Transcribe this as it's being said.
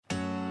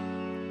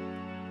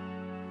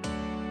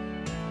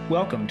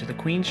Welcome to the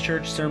Queens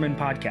Church Sermon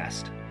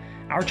Podcast.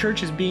 Our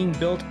church is being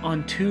built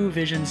on two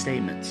vision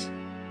statements.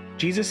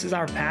 Jesus is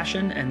our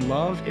passion and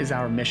love is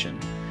our mission.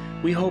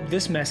 We hope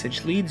this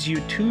message leads you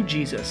to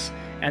Jesus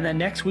and that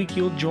next week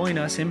you'll join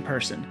us in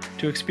person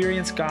to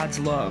experience God's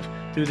love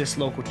through this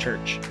local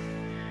church.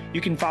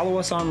 You can follow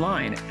us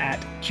online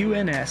at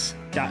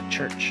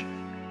qns.church.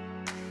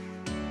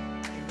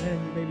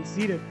 Amen. You may be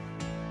seated.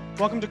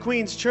 Welcome to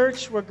Queens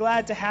Church. We're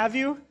glad to have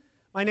you.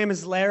 My name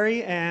is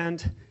Larry,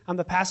 and I'm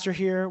the pastor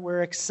here.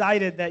 We're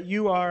excited that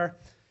you are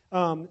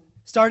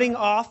starting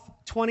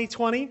off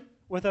 2020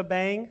 with a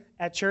bang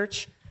at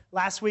church.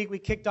 Last week, we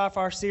kicked off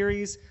our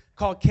series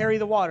called Carry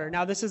the Water.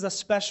 Now, this is a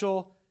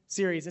special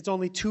series. It's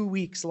only 2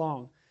 weeks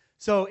long.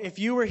 So if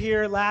you were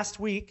here last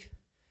week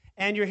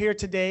and you're here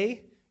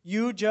today,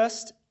 you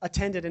just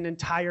attended an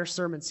entire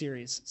sermon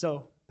series.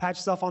 So pat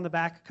yourself on the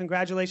back.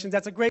 Congratulations.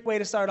 That's a great way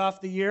to start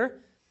off the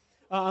year,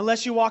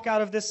 unless you walk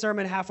out of this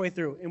sermon halfway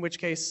through, in which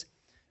case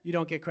you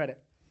don't get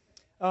credit.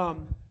 But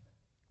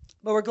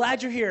we're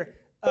glad you're here.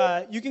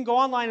 You can go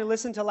online and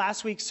listen to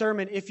last week's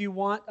sermon if you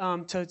want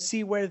to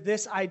see where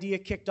this idea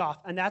kicked off,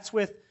 and that's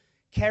with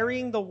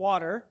carrying the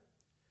water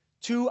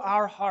to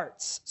our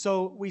hearts.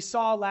 So we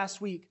saw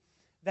last week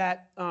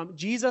that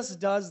Jesus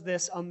does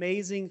this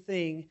amazing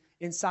thing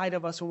inside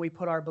of us when we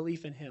put our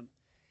belief in him.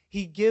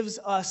 He gives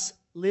us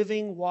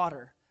living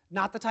water,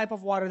 not the type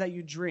of water that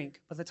you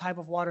drink, but the type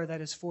of water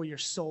that is for your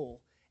soul,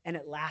 and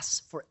it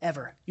lasts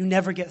forever. You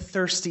never get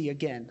thirsty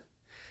again.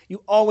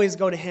 You always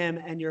go to him,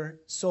 and your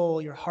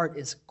soul, your heart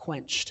is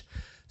quenched.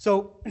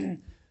 So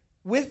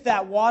with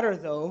that water,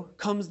 though,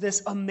 comes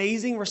this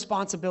amazing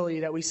responsibility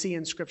that we see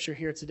in Scripture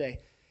here today.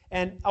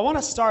 And I want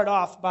to start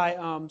off by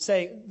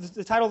saying,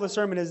 the title of the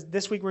sermon is,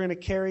 this week we're going to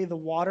carry the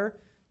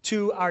water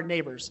to our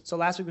neighbors. So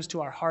last week was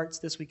to our hearts,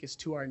 this week is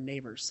to our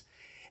neighbors.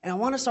 And I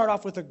want to start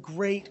off with a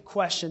great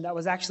question that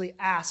was actually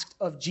asked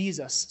of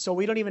Jesus, so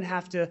we don't even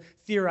have to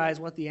theorize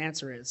what the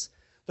answer is.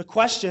 The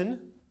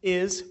question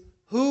is,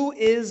 who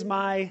is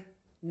my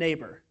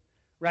neighbor?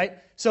 Right?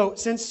 So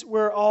since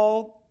we're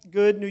all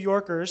good New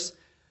Yorkers,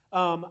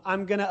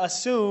 I'm going to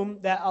assume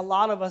that a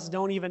lot of us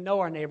don't even know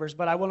our neighbors,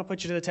 but I want to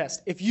put you to the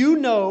test. If you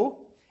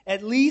know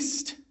at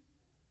least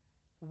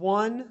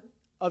one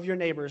of your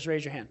neighbors,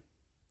 raise your hand.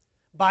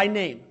 By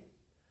name.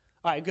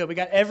 All right, good. We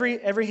got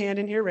every hand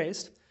in here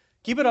raised.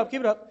 Keep it up,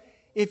 keep it up.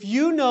 If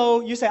you know,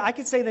 you say, I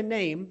could say the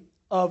name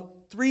of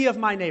 3 of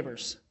my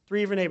neighbors,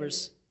 3 of your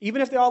neighbors. Even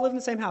if they all live in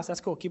the same house,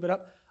 that's cool. Keep it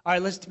up. All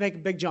right, let's make a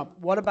big jump.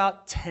 What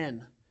about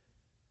 10?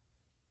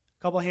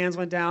 A couple hands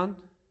went down.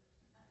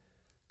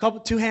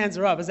 2 hands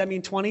are up. Does that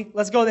mean 20?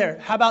 Let's go there.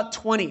 How about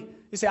 20?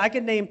 You say, I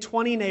could name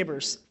 20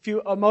 neighbors.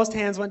 Most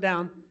hands went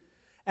down.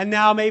 And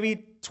now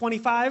maybe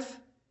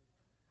 25?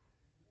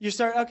 You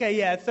start, okay,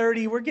 yeah,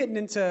 30. We're getting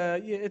into,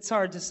 it's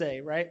hard to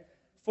say, right?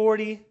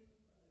 40.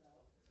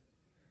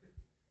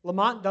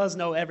 Lamont does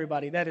know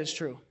everybody. That is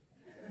true.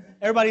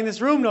 Everybody in this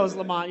room knows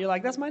Lamont. You're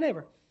like, that's my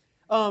neighbor.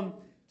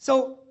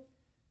 So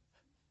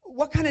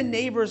what kind of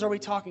neighbors are we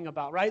talking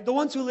about, right? The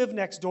ones who live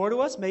next door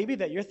to us, maybe,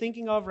 that you're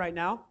thinking of right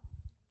now.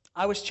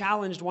 I was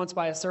challenged once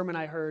by a sermon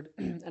I heard,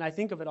 and I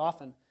think of it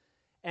often.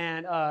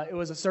 And it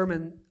was a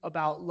sermon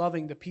about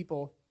loving the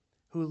people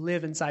who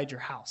live inside your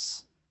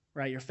house,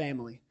 right, your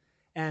family.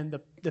 And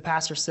the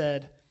pastor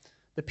said,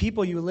 the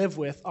people you live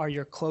with are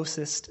your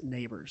closest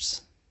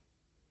neighbors.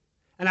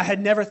 And I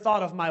had never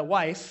thought of my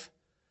wife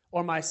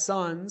or my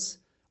sons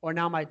or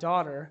now my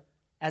daughter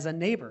as a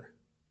neighbor.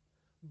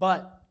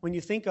 But when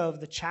you think of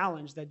the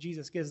challenge that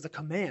Jesus gives, the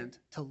command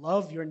to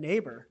love your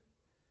neighbor,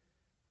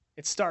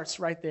 it starts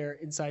right there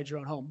inside your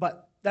own home.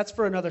 But that's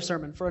for another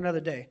sermon, for another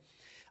day.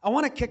 I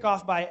want to kick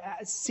off by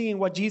seeing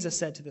what Jesus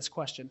said to this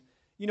question.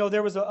 You know,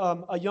 there was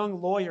a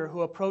young lawyer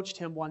who approached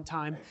him one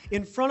time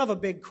in front of a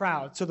big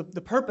crowd. So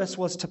the purpose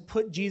was to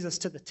put Jesus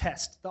to the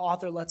test. The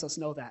author lets us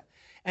know that.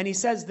 And he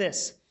says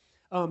this,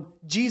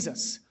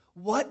 Jesus,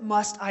 what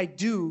must I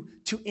do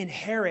to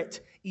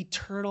inherit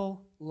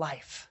eternal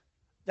life?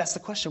 That's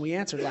the question we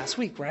answered last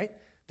week, right?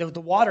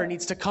 The water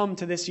needs to come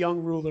to this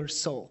young ruler's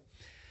soul.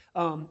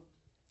 And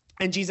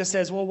Jesus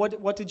says, well,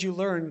 what did you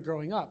learn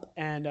growing up?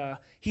 And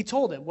he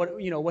told him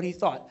what he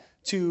thought,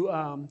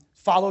 to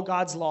follow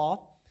God's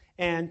law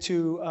and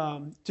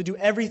to do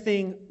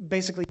everything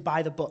basically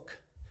by the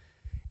book,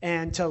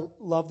 and to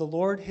love the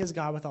Lord his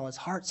God with all his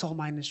heart, soul,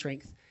 mind, and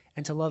strength,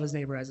 and to love his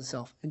neighbor as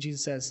himself. And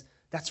Jesus says,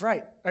 that's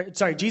right.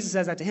 Jesus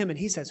says that to him, and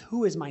he says,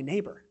 who is my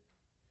neighbor?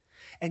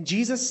 And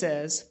Jesus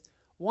says,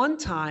 one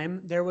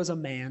time there was a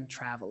man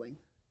traveling.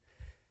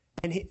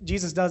 And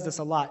Jesus does this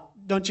a lot.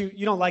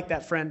 You don't like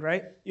that friend,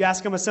 right? You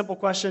ask him a simple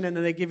question, and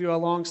then they give you a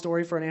long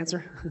story for an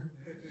answer.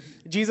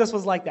 Jesus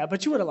was like that,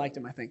 but you would have liked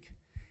him, I think.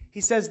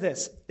 He says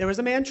this, there was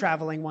a man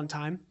traveling one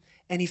time,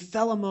 and he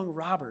fell among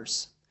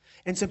robbers.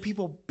 And some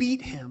people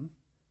beat him.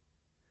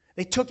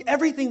 They took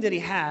everything that he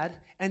had,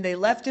 and they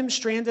left him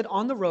stranded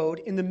on the road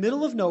in the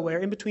middle of nowhere,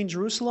 in between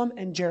Jerusalem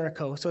and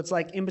Jericho. So it's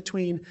like in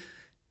between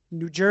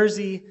New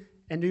Jersey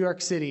and New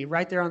York City,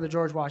 right there on the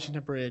George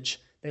Washington Bridge.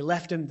 They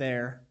left him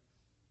there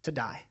to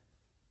die.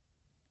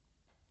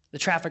 The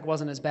traffic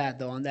wasn't as bad,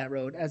 though, on that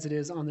road as it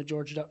is on the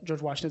George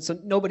Washington, so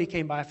nobody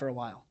came by for a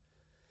while.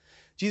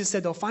 Jesus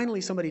said, though,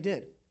 finally somebody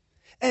did.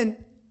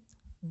 And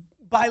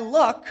by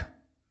luck,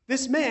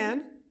 this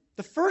man,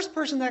 the first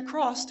person that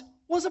crossed,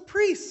 was a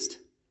priest.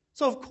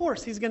 So, of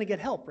course, he's going to get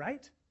help,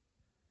 right?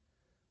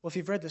 Well, if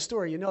you've read the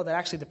story, you know that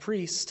actually the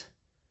priest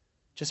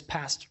just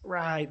passed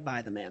right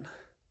by the man.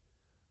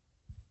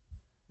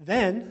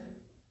 Then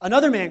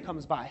another man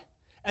comes by,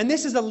 and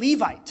this is a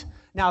Levite.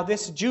 Now,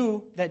 this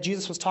Jew that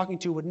Jesus was talking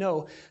to would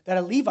know that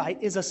a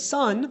Levite is a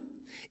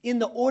son in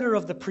the order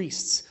of the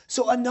priests.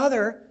 So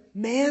another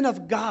man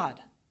of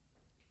God,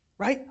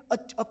 right?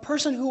 A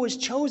person who was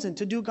chosen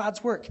to do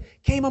God's work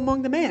came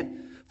among the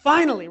man.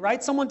 Finally,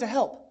 right? Someone to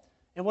help.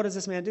 And what does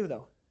this man do,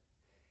 though?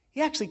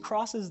 He actually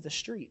crosses the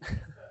street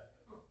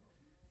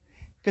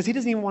because he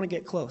doesn't even want to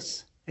get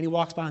close. And he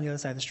walks by on the other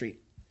side of the street.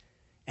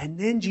 And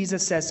then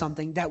Jesus says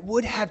something that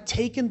would have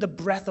taken the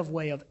breath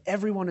away of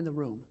everyone in the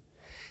room.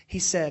 He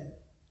said,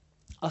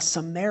 a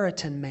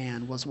Samaritan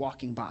man was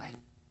walking by.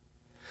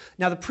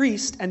 Now the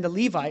priest and the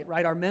Levite,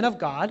 right, are men of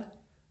God,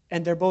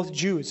 and they're both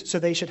Jews, so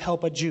they should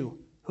help a Jew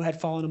who had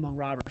fallen among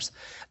robbers.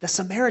 The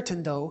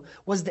Samaritan, though,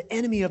 was the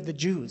enemy of the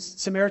Jews.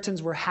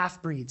 Samaritans were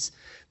half-breeds.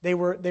 They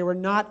were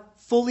not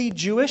fully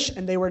Jewish,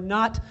 and they were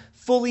not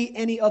fully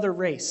any other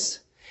race.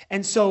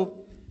 And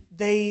so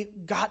they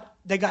got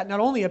not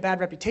only a bad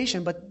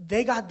reputation, but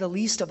they got the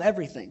least of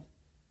everything.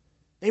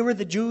 They were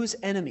the Jews'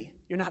 enemy.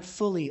 You're not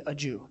fully a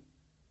Jew.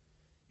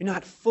 You're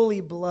not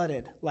fully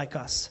blooded like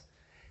us.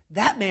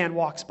 That man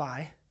walks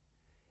by,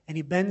 and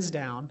he bends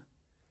down,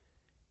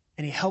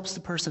 and he helps the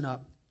person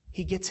up.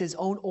 He gets his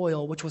own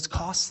oil, which was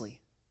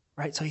costly,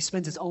 right? So he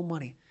spends his own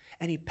money,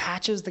 and he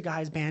patches the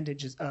guy's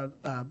bandages.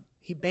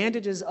 He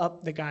bandages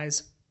up the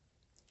guy's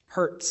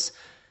hurts.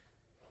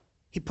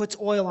 He puts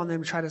oil on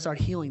them to try to start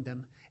healing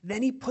them.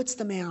 Then he puts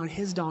the man on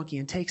his donkey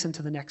and takes him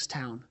to the next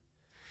town.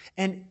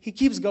 And he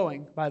keeps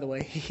going, by the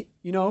way.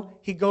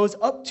 He goes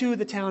up to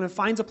the town and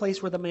finds a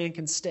place where the man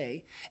can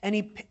stay, and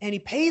he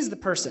pays the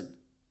person.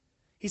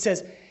 He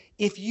says,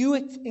 if you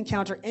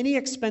encounter any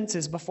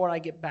expenses before I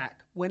get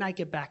back, when I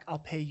get back, I'll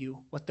pay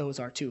you what those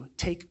are too.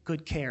 Take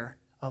good care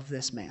of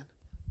this man.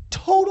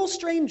 Total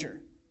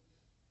stranger.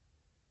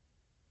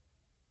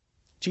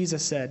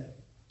 Jesus said,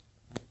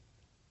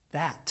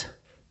 that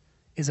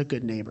is a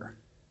good neighbor.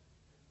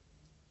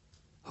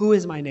 Who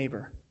is my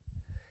neighbor?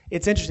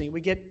 It's interesting.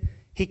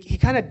 He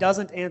kind of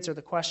doesn't answer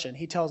the question.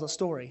 He tells a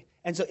story.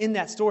 And so in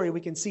that story, we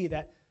can see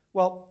that,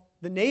 well,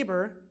 the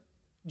neighbor,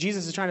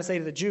 Jesus is trying to say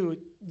to the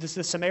Jew, the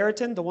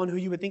Samaritan, the one who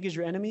you would think is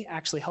your enemy,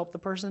 actually helped the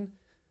person.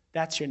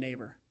 That's your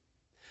neighbor.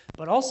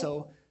 But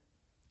also,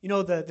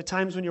 the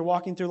times when you're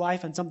walking through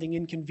life and something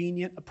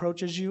inconvenient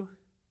approaches you,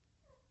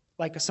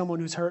 like someone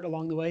who's hurt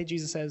along the way,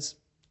 Jesus says,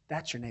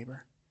 that's your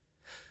neighbor.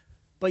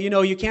 But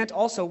you can't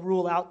also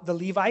rule out the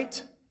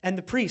Levite and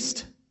the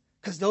priest,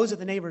 because those are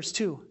the neighbors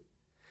too.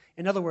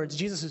 In other words,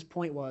 Jesus'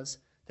 point was,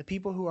 the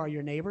people who are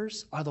your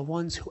neighbors are the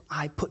ones who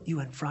I put you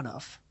in front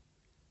of.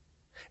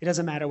 It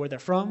doesn't matter where they're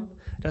from.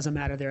 It doesn't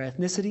matter their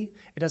ethnicity.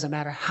 It doesn't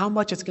matter how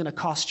much it's going to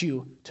cost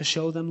you to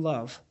show them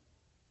love.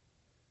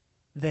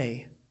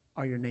 They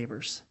are your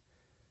neighbors.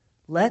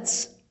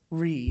 Let's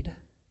read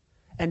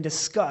and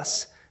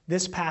discuss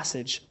this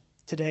passage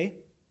today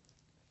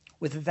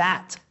with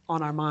that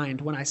on our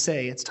mind when I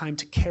say it's time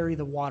to carry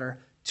the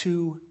water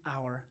to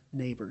our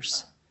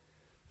neighbors.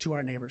 To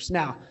our neighbors.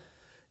 Now,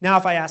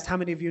 if I asked how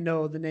many of you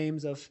know the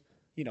names of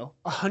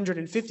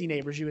 150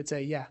 neighbors, you would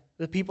say, yeah.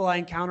 The people I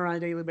encounter on a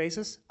daily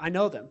basis, I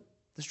know them.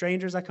 The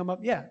strangers that come up,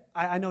 yeah.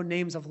 I know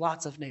names of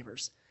lots of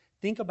neighbors.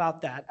 Think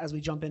about that as we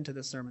jump into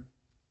this sermon.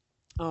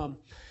 I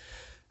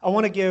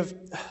want to give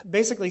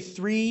basically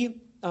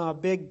three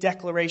big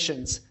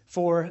declarations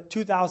for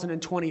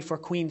 2020 for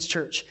Queens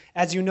Church.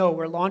 As you know,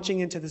 we're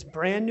launching into this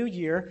brand new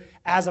year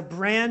as a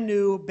brand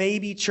new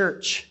baby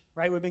church,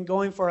 right? We've been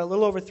going for a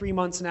little over 3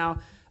 months now.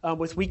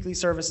 With weekly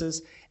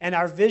services. And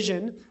our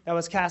vision that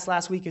was cast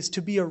last week is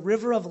to be a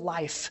river of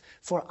life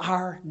for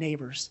our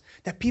neighbors.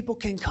 That people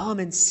can come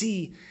and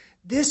see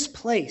this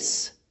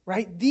place,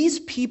 right?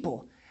 These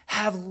people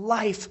have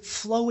life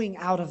flowing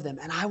out of them.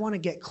 And I want to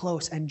get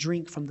close and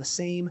drink from the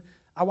same,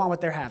 I want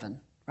what they're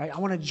having, right? I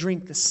want to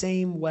drink the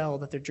same well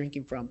that they're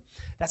drinking from.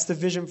 That's the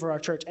vision for our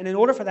church. And in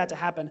order for that to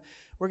happen,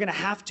 we're going to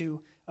have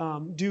to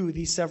do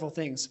these several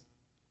things.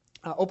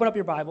 Open up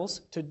your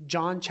Bibles to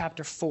John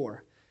chapter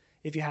 4.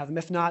 If you have them.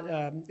 If not,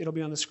 it'll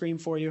be on the screen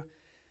for you.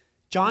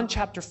 John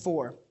chapter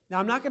 4. Now,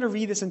 I'm not going to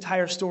read this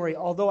entire story,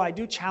 although I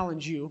do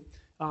challenge you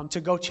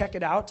to go check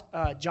it out.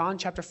 John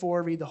chapter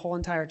 4, read the whole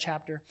entire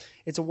chapter.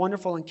 It's a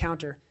wonderful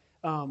encounter.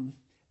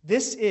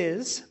 This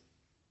is,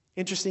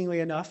 interestingly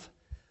enough,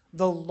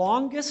 the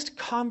longest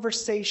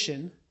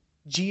conversation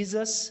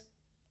Jesus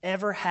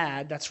ever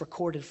had that's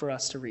recorded for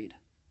us to read.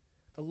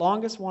 The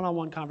longest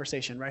one-on-one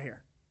conversation right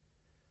here.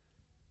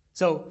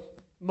 So,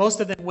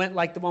 most of them went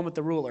like the one with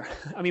the ruler.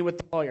 With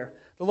the lawyer.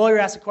 The lawyer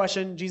asks a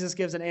question, Jesus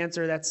gives an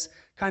answer that's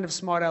kind of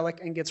smart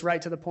aleck and gets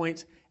right to the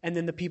point, and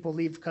then the people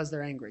leave because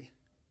they're angry.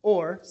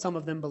 Or some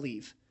of them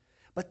believe.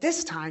 But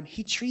this time,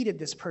 he treated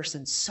this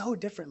person so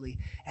differently,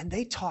 and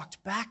they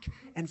talked back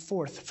and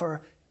forth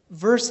for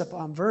verse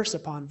upon verse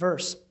upon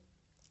verse.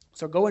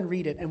 So go and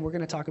read it, and we're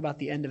going to talk about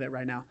the end of it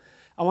right now.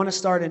 I want to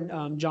start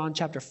in John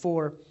chapter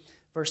 4,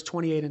 verse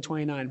 28 and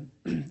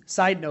 29.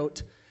 Side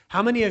note,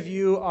 how many of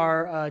you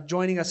are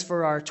joining us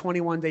for our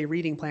 21-day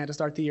reading plan to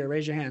start the year?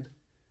 Raise your hand.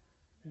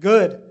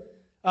 Good.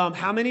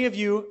 How many of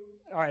you,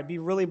 all right, be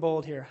really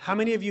bold here. How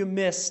many of you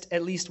missed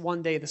at least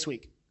one day this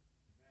week?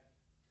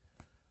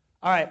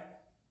 All right.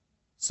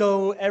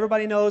 So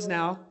everybody knows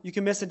now you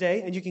can miss a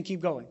day and you can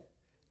keep going.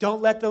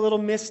 Don't let the little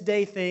missed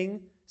day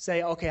thing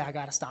say, okay, I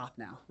got to stop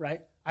now, right?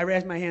 I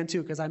raised my hand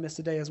too because I missed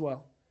a day as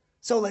well.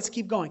 So let's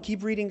keep going.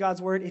 Keep reading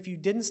God's word. If you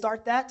didn't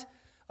start that,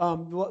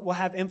 we'll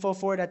have info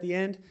for it at the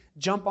end.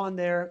 Jump on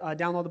there,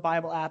 download the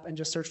Bible app, and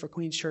just search for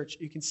Queens Church.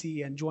 You can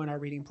see and join our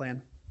reading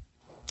plan.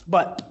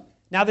 But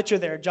now that you're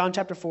there, John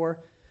chapter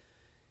 4,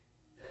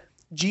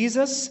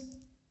 Jesus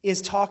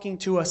is talking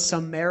to a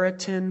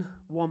Samaritan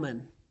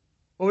woman.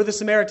 What were the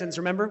Samaritans,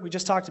 remember? We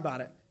just talked about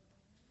it.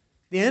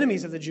 The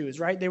enemies of the Jews,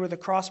 right? They were the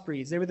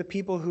crossbreeds. They were the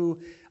people who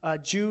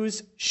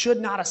Jews should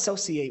not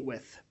associate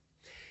with.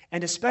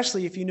 And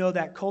especially if you know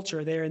that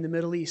culture there in the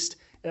Middle East,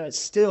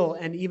 still,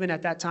 and even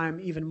at that time,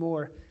 even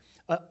more,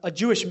 a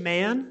Jewish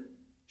man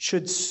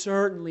should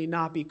certainly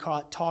not be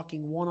caught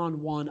talking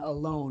one-on-one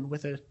alone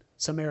with a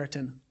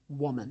Samaritan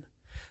woman.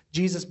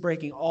 Jesus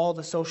breaking all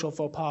the social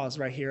faux pas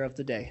right here of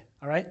the day,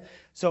 all right?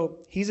 So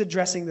he's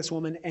addressing this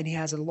woman, and he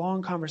has a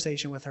long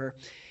conversation with her,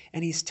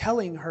 and he's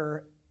telling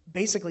her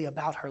basically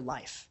about her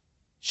life.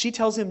 She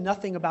tells him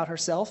nothing about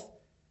herself,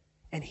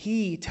 and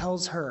he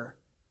tells her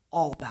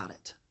all about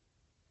it.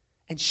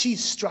 And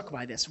she's struck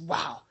by this.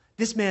 Wow,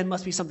 this man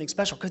must be something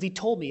special because he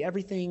told me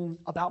everything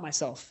about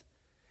myself.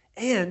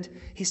 And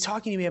he's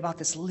talking to me about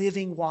this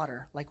living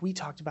water like we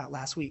talked about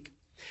last week.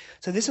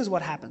 So this is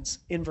what happens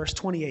in verse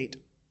 28.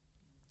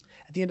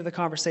 At the end of the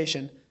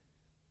conversation,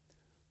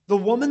 the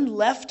woman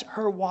left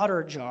her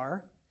water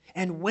jar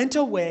and went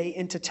away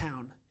into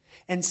town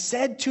and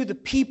said to the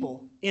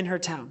people in her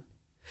town,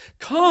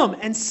 "Come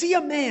and see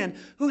a man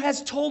who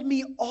has told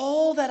me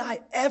all that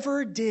I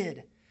ever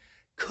did.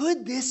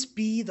 Could this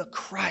be the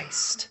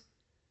Christ?"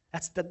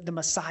 That's the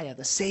Messiah,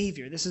 the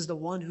Savior. This is the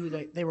one who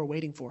they were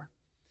waiting for.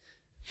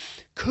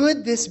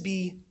 Could this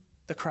be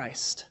the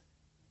Christ?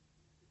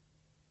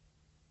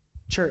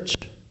 Church,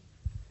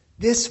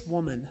 this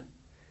woman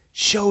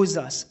shows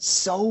us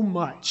so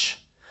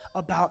much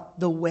about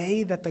the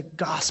way that the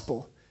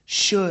gospel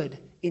should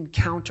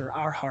encounter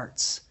our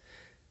hearts.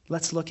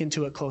 Let's look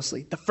into it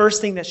closely. The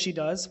first thing that she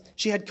does,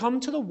 she had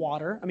come to the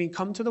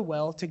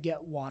well to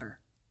get water,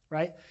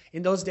 right?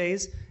 In those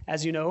days,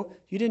 as you know,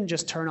 you didn't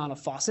just turn on a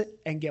faucet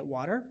and get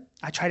water.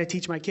 I try to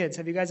teach my kids.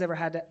 Have you guys ever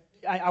had to,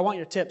 I want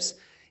your tips.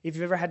 If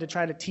you've ever had to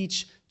try to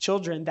teach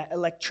children that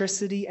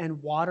electricity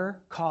and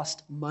water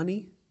cost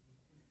money,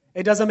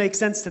 it doesn't make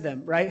sense to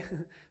them, right?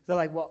 They're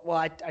like, well,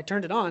 I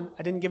turned it on.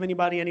 I didn't give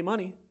anybody any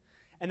money.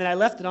 And then I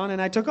left it on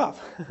and I took off.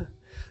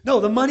 No,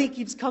 the money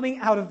keeps coming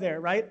out of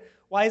there, right?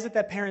 Why is it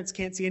that parents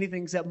can't see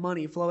anything except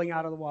money flowing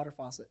out of the water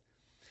faucet?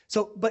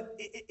 So, but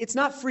it's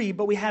not free,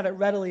 but we have it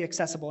readily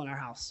accessible in our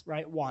house,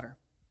 right? Water.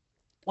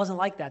 It wasn't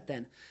like that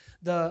then.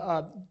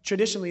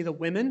 Traditionally, the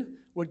women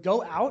would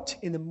go out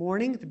in the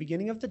morning at the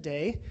beginning of the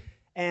day,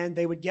 and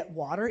they would get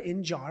water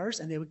in jars,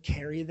 and they would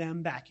carry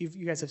them back. You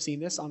guys have seen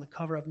this on the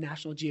cover of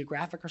National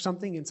Geographic or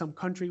something in some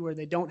country where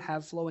they don't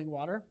have flowing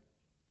water.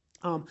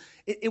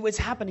 It was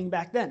happening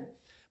back then.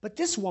 But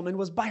this woman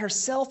was by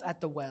herself at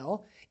the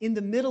well in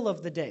the middle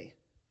of the day,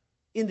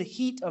 in the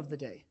heat of the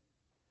day.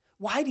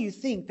 Why do you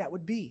think that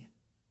would be?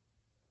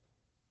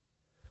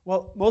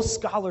 Well, most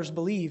scholars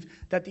believe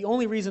that the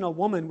only reason a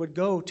woman would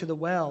go to the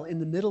well in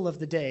the middle of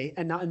the day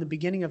and not in the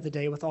beginning of the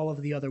day with all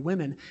of the other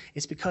women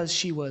is because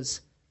she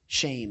was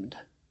shamed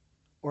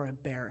or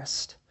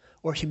embarrassed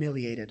or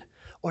humiliated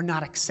or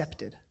not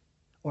accepted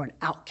or an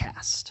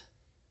outcast.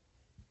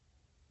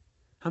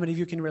 How many of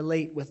you can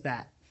relate with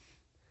that?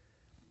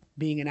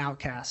 Being an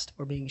outcast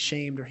or being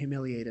shamed or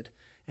humiliated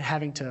and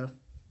having to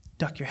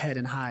duck your head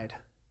and hide.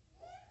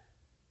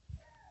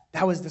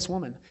 That was this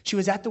woman. She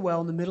was at the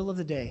well in the middle of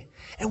the day.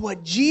 And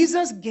what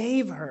Jesus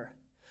gave her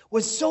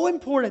was so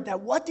important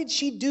that what did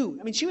she do?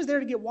 I mean, she was there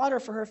to get water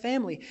for her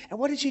family. And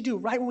what did she do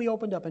right when we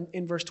opened up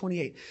in verse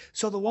 28?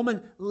 So the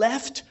woman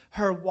left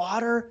her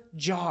water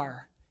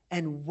jar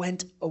and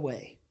went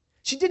away.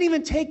 She didn't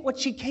even take what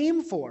she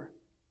came for.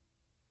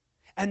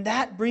 And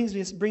that brings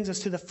us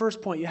to the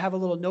first point. You have a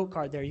little note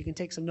card there. You can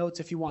take some notes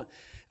if you want.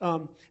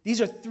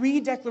 These are 3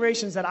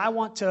 declarations that I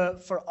want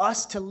for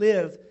us to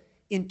live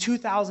in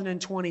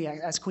 2020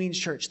 as Queens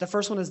Church. The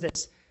first one is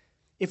this.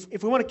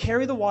 If we want to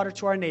carry the water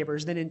to our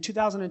neighbors, then in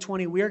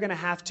 2020, we are going to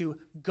have to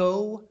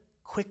go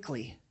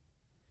quickly.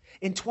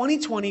 In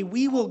 2020,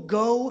 we will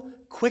go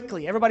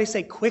quickly. Everybody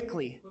say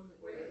quickly.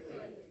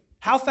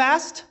 How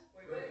fast?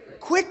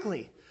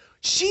 Quickly.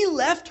 She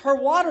left her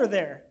water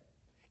there.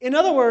 In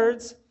other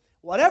words,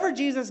 whatever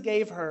Jesus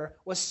gave her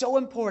was so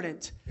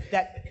important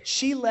that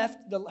she left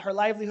her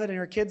livelihood and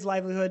her kids'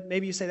 livelihood.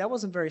 Maybe you say that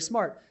wasn't very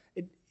smart.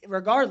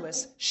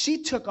 regardless,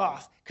 she took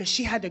off because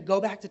she had to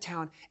go back to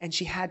town and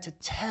she had to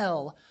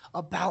tell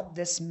about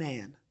this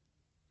man.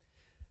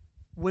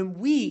 When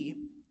we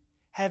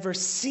have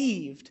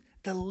received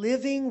the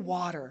living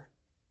water,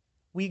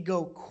 we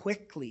go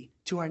quickly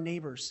to our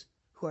neighbors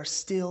who are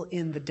still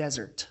in the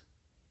desert.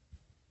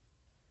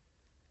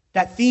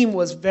 That theme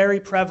was very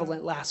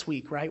prevalent last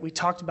week, right? We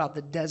talked about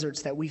the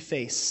deserts that we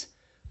face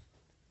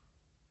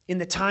in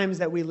the times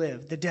that we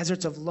live, the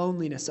deserts of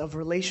loneliness, of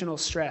relational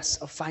stress,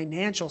 of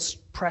financial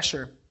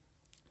pressure.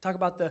 Talk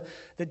about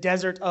the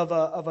desert of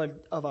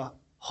a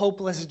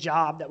hopeless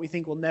job that we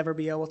think we'll never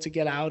be able to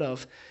get out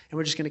of, and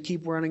we're just going to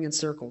keep running in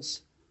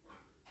circles.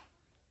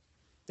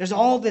 There's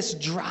all this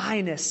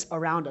dryness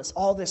around us,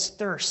 all this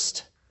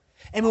thirst.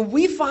 And when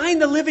we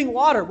find the living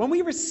water, when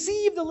we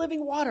receive the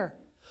living water,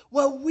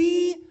 what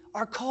we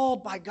are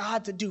called by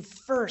God to do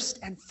first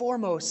and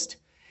foremost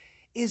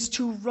is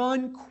to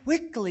run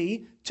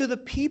quickly to the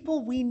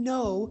people we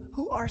know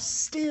who are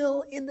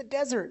still in the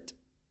desert,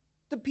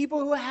 the people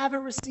who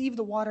haven't received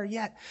the water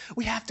yet.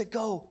 We have to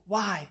go.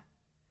 Why?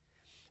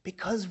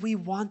 Because we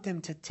want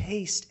them to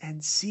taste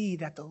and see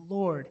that the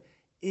Lord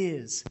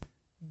is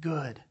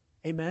good.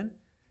 Amen?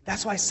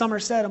 That's why Summer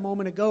said a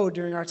moment ago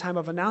during our time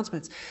of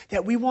announcements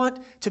that we want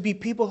to be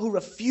people who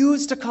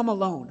refuse to come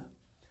alone.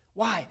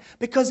 Why?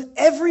 Because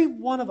every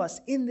one of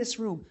us in this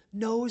room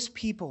knows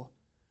people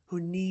who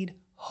need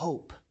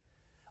hope.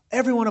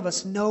 Every one of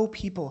us know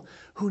people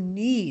who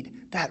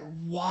need that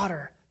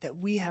water that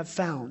we have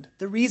found.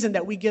 The reason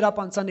that we get up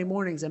on Sunday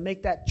mornings and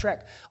make that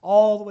trek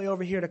all the way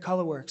over here to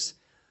Colorworks,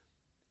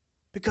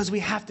 because we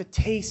have to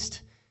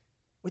taste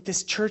with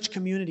this church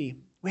community.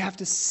 We have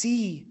to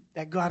see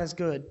that God is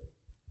good.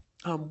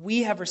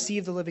 We have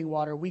received the living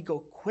water. We go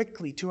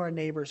quickly to our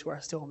neighbors who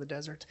are still in the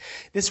desert.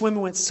 This woman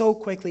went so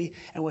quickly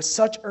and with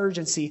such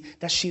urgency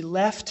that she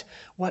left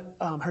what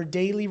her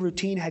daily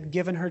routine had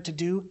given her to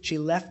do. She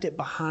left it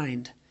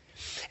behind.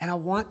 And I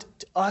want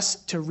us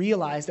to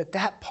realize that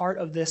that part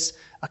of this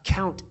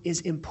account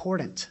is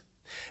important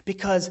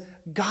because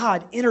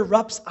God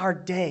interrupts our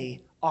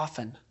day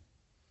often.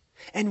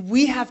 And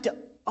we have to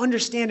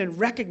understand and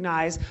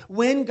recognize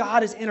when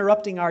God is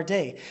interrupting our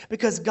day,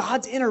 because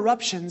God's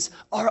interruptions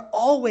are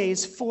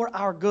always for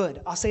our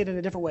good. I'll say it in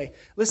a different way.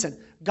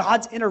 Listen,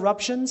 God's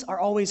interruptions are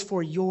always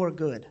for your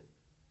good.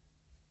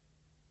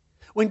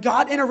 When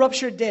God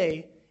interrupts your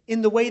day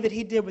in the way that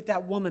he did with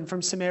that woman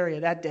from Samaria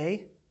that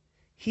day,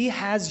 he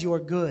has your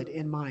good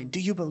in mind.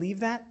 Do you believe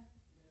that?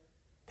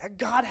 That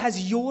God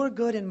has your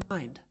good in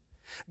mind.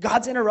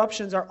 God's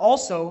interruptions are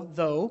also,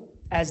 though,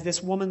 as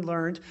this woman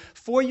learned,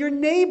 for your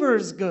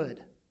neighbor's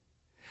good.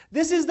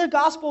 This is the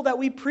gospel that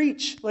we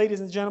preach, ladies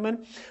and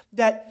gentlemen,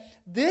 that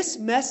this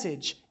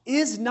message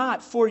is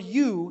not for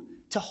you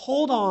to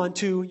hold on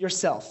to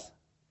yourself.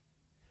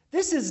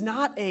 This is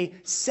not a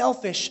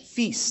selfish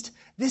feast.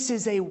 This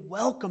is a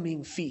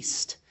welcoming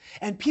feast.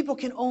 And people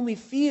can only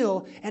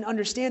feel and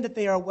understand that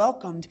they are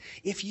welcomed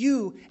if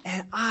you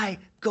and I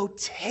go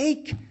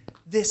take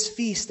this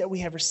feast that we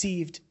have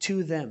received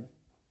to them.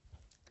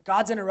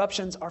 God's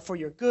interruptions are for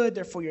your good.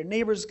 They're for your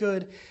neighbor's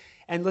good.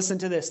 And listen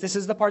to this. This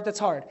is the part that's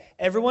hard.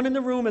 Everyone in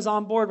the room is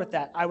on board with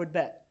that, I would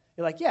bet.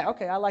 You're like, yeah,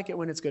 okay, I like it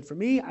when it's good for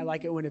me. I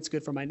like it when it's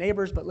good for my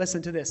neighbors. But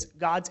listen to this.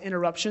 God's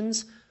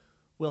interruptions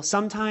will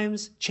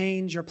sometimes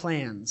change your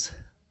plans.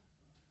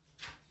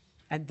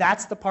 And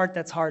that's the part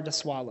that's hard to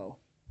swallow.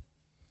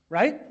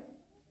 Right?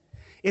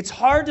 It's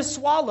hard to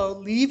swallow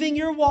leaving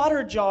your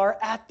water jar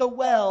at the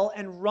well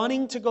and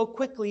running to go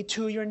quickly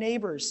to your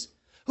neighbors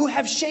who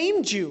have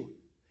shamed you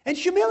and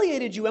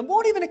humiliated you and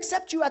won't even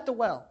accept you at the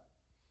well.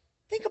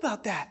 Think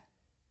about that.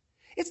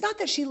 It's not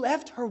that she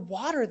left her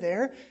water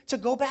there to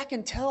go back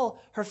and tell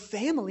her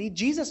family.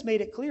 Jesus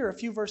made it clear a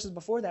few verses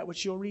before that,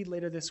 which you'll read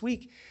later this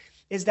week,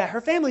 is that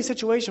her family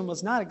situation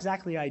was not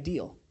exactly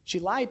ideal. She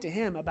lied to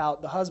him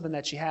about the husband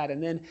that she had,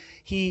 and then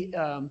he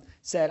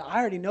said, I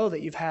already know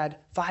that you've had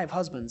 5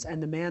 husbands,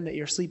 and the man that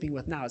you're sleeping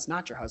with now is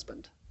not your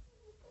husband.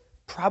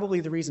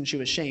 Probably the reason she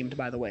was shamed,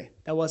 by the way.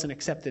 That wasn't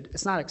accepted.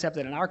 It's not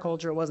accepted in our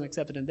culture. It wasn't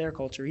accepted in their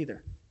culture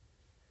either.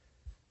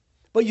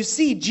 But you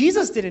see,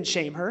 Jesus didn't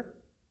shame her.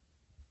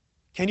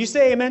 Can you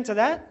say amen to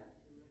that?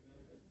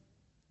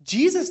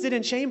 Jesus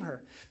didn't shame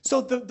her. So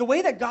the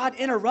way that God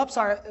interrupts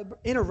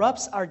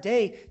our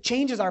day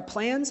changes our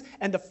plans.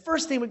 And the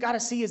first thing we got to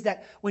see is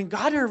that when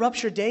God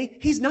interrupts your day,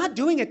 he's not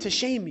doing it to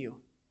shame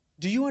you.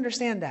 Do you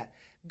understand that?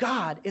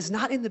 God is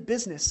not in the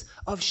business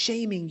of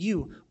shaming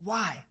you.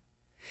 Why?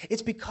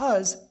 It's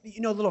because,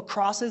 little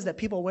crosses that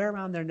people wear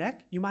around their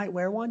neck. You might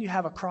wear one. You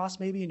have a cross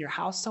maybe in your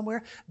house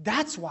somewhere.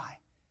 That's why.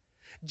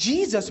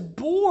 Jesus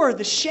bore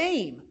the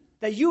shame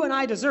that you and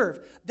I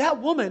deserve.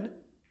 That woman,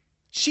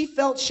 she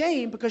felt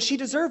shame because she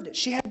deserved it.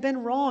 She had been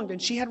wronged and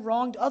she had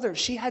wronged others.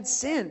 She had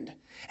sinned.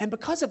 And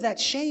because of that,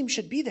 shame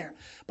should be there.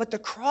 But the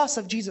cross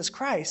of Jesus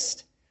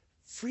Christ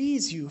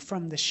frees you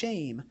from the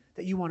shame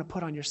that you want to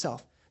put on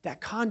yourself. That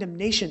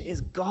condemnation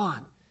is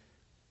gone.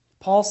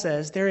 Paul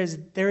says there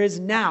is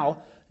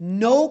now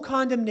no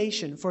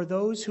condemnation for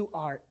those who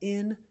are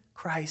in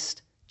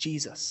Christ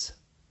Jesus.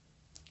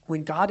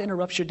 When God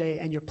interrupts your day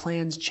and your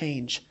plans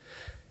change,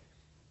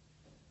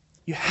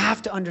 you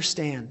have to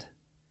understand.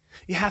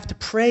 You have to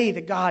pray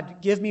that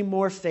God, give me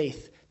more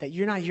faith, that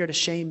you're not here to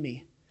shame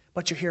me,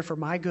 but you're here for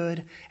my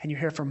good and you're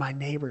here for my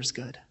neighbor's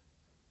good.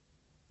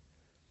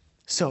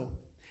 So,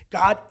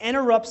 God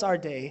interrupts our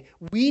day.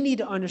 We need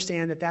to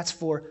understand that that's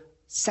for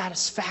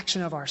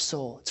satisfaction of our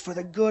soul. It's for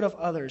the good of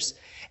others.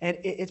 And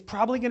it's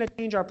probably going to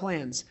change our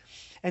plans.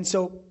 And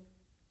so,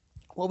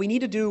 what we need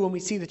to do when we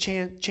see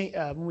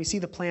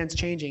the plans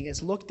changing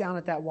is look down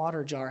at that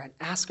water jar and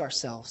ask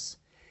ourselves,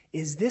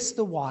 is this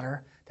the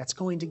water that's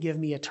going to give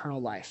me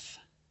eternal life?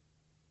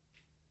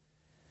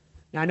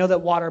 Now, I know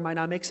that water might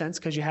not make sense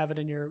because you have it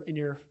in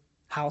your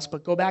house,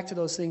 but go back to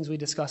those things we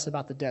discussed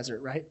about the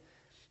desert, right?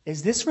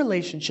 Is this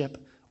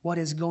relationship what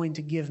is going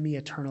to give me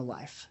eternal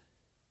life?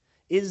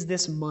 Is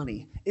this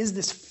money? Is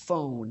this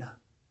phone?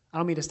 I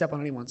don't mean to step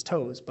on anyone's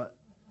toes, but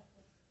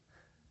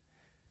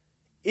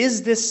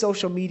is this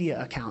social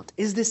media account?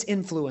 Is this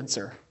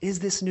influencer? Is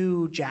this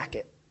new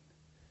jacket?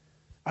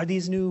 Are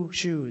these new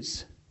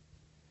shoes?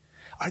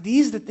 Are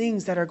these the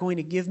things that are going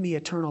to give me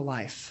eternal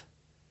life?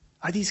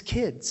 Are these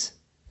kids?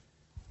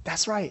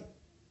 That's right.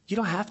 You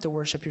don't have to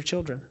worship your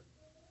children.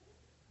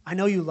 I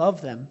know you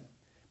love them,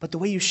 but the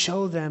way you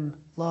show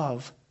them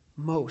love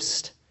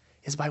most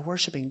is by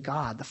worshiping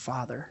God the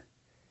Father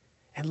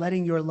and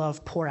letting your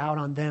love pour out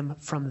on them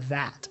from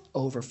that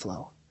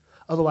overflow.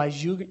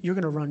 Otherwise, you're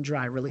going to run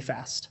dry really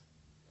fast.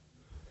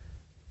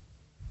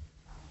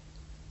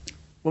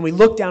 When we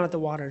look down at the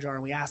water jar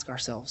and we ask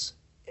ourselves,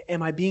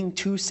 am I being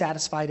too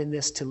satisfied in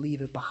this to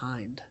leave it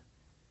behind?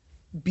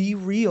 Be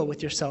real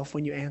with yourself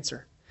when you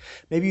answer.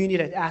 Maybe you need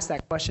to ask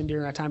that question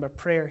during our time of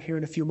prayer here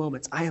in a few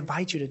moments. I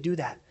invite you to do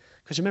that.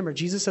 Because remember,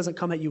 Jesus doesn't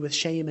come at you with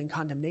shame and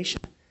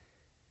condemnation.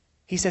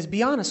 He says,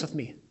 be honest with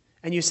me.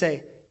 And you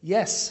say,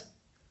 yes,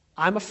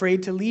 I'm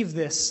afraid to leave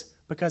this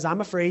because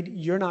I'm afraid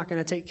you're not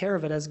going to take care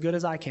of it as good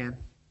as I can.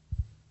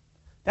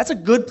 That's a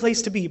good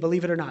place to be,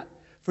 believe it or not.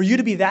 For you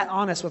to be that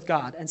honest with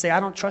God and say, I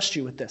don't trust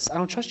you with this. I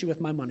don't trust you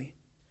with my money.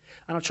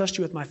 I don't trust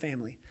you with my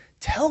family.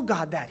 Tell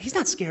God that. He's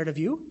not scared of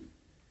you.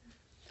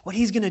 What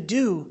he's going to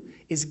do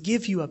is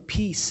give you a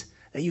peace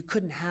that you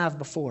couldn't have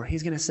before.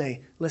 He's going to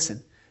say,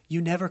 listen,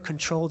 you never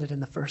controlled it in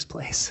the first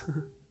place.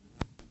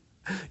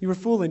 You were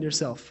fooling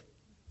yourself.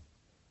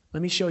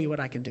 Let me show you what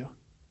I can do.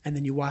 And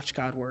then you watch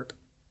God work.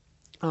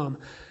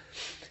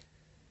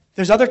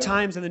 There's other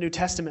times in the New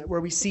Testament where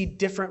we see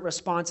different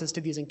responses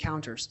to these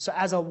encounters. So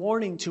as a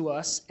warning to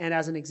us and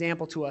as an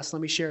example to us,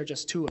 let me share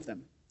just two of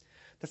them.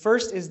 The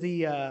first is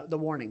the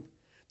warning.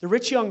 The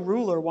rich young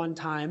ruler one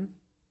time,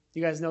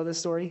 you guys know this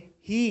story?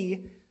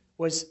 He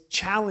was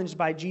challenged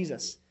by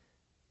Jesus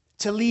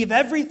to leave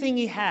everything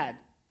he had.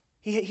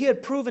 He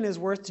had proven his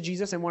worth to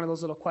Jesus in one of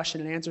those little question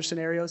and answer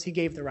scenarios. He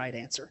gave the right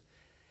answer.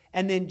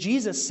 And then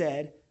Jesus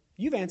said,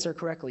 you've answered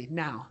correctly.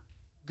 Now,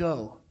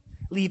 go.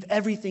 Leave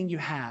everything you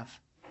have.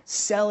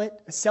 Sell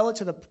it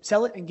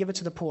and give it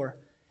to the poor,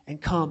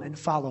 and come and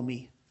follow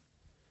me.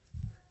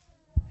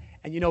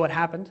 And you know what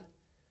happened?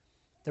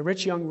 The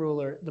rich young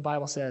ruler, the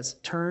Bible says,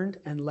 turned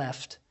and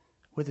left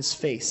with his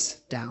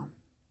face down.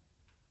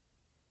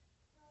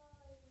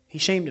 He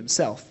shamed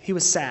himself. He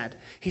was sad.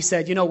 He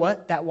said, you know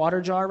what? That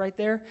water jar right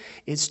there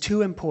is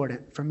too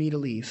important for me to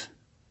leave.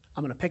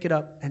 I'm going to pick it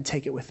up and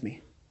take it with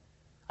me.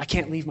 I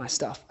can't leave my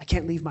stuff. I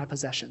can't leave my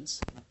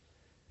possessions.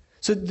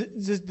 So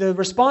the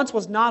response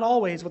was not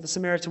always what the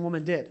Samaritan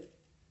woman did.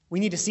 We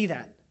need to see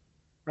that,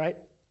 right?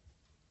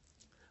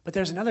 But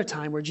there's another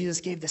time where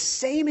Jesus gave the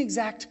same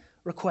exact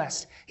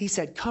request. He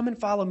said, come and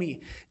follow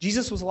me.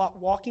 Jesus was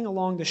walking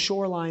along the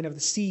shoreline of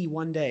the sea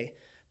one day,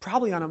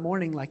 probably on a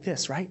morning like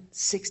this, right?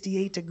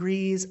 68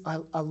 degrees,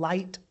 a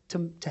light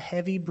to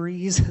heavy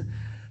breeze,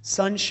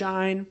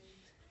 sunshine.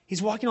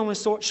 He's walking on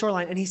the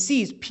shoreline and he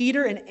sees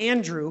Peter and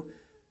Andrew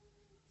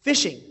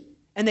fishing.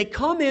 And they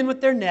come in with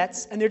their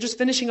nets, and they're just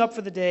finishing up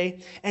for the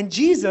day. And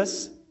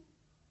Jesus,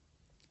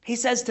 he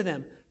says to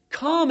them,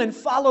 come and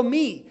follow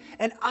me,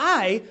 and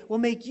I will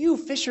make you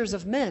fishers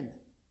of men.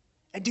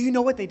 And do you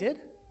know what they did?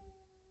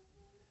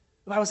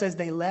 The Bible says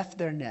they left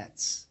their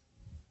nets,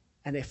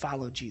 and they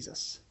followed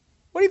Jesus.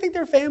 What do you think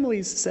their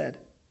families said?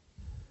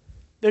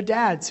 Their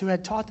dads who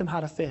had taught them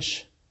how to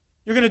fish.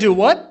 You're going to do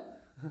what?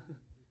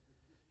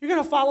 You're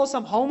going to follow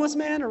some homeless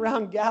man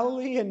around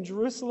Galilee and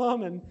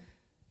Jerusalem and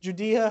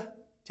Judea,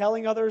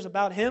 telling others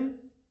about him?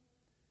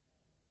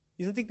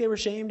 You don't think they were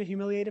shamed and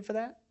humiliated for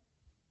that?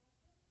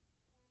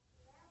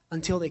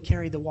 Until they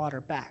carried the water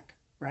back,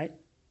 right?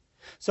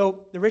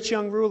 So the rich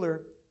young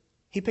ruler,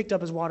 he picked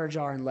up his water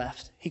jar and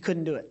left. He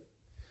couldn't do it.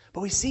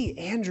 But we see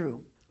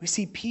Andrew, we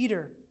see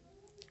Peter,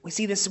 we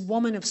see this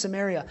woman of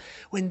Samaria.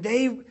 When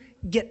they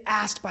get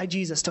asked by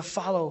Jesus to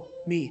follow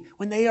me,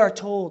 when they are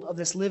told of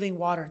this living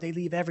water, they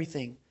leave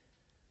everything.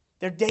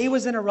 Their day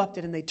was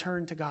interrupted and they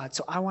turned to God.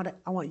 So I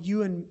want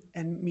you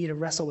and me to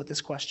wrestle with this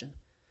question.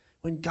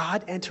 When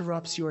God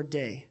interrupts your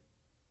day,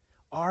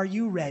 are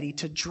you ready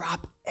to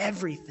drop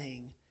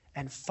everything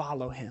and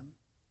follow him?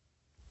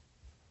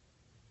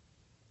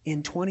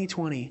 In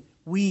 2020,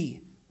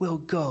 we will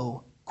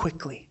go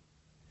quickly.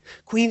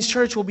 Queens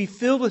Church will be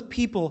filled with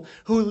people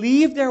who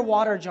leave their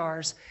water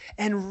jars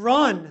and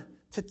run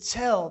to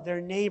tell their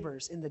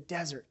neighbors in the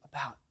desert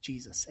about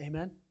Jesus.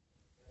 Amen?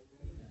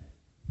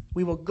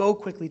 We will go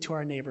quickly to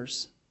our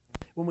neighbors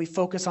when we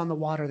focus on the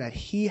water that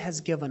He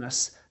has given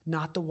us,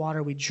 not the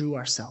water we drew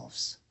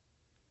ourselves.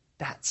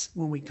 That's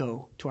when we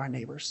go to our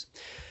neighbors.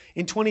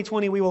 In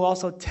 2020, we will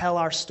also tell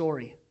our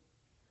story.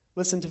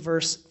 Listen to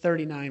verse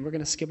 39. We're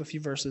going to skip a few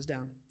verses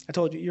down. I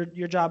told you,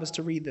 your job is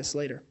to read this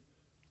later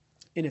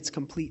in its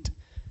complete.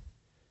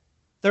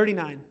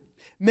 39.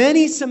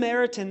 Many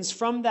Samaritans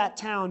from that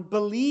town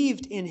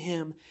believed in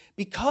Him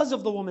because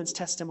of the woman's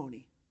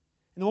testimony.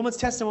 And the woman's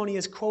testimony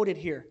is quoted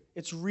here.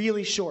 It's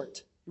really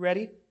short. You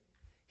ready?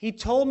 He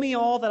told me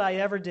all that I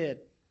ever did.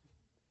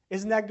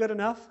 Isn't that good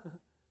enough?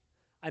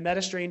 I met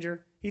a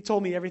stranger. He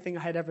told me everything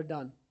I had ever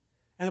done.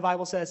 And the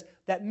Bible says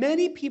that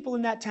many people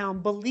in that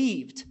town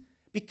believed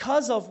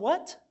because of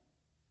what?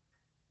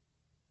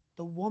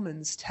 The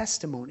woman's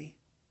testimony.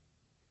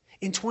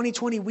 In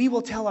 2020, we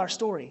will tell our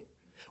story.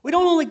 We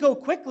don't only go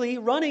quickly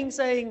running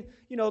saying,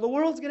 the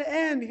world's going to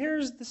end.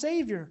 Here's the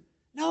Savior.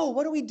 No,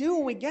 what do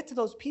when we get to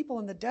those people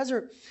in the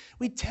desert?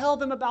 We tell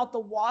them about the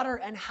water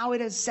and how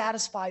it has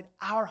satisfied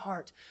our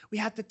heart. We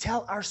have to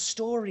tell our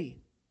story.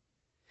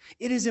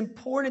 It is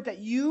important that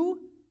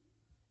you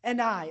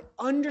and I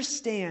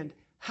understand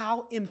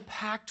how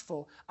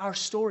impactful our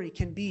story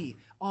can be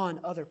on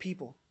other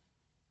people.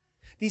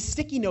 These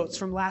sticky notes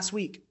from last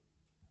week,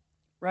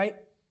 right?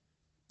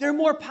 They're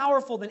more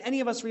powerful than any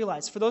of us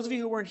realize. For those of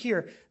you who weren't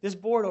here, this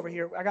board over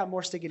here, I got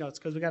more sticky notes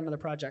because we got another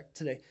project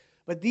today.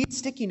 But these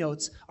sticky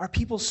notes are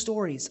people's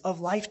stories of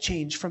life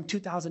change from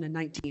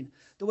 2019.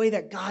 The way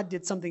that God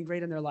did something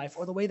great in their life,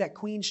 or the way that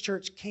Queens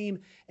Church came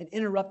and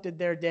interrupted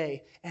their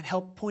day and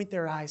helped point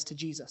their eyes to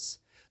Jesus.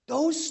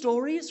 Those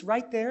stories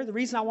right there, the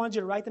reason I wanted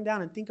you to write them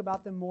down and think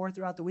about them more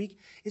throughout the week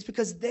is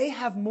because they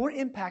have more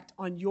impact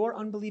on your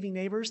unbelieving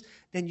neighbors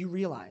than you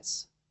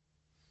realize.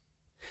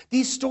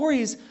 These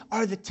stories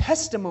are the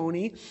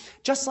testimony,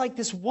 just like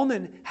this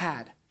woman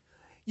had.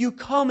 You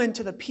come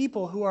into the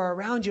people who are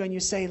around you and you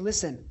say,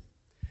 listen,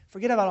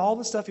 forget about all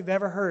the stuff you've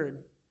ever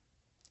heard.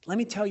 Let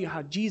me tell you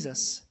how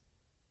Jesus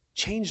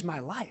changed my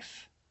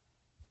life.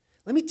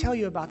 Let me tell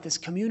you about this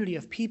community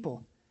of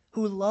people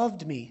who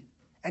loved me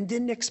and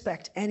didn't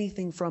expect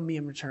anything from me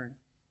in return.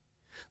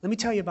 Let me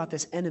tell you about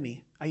this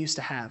enemy I used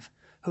to have,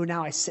 who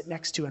now I sit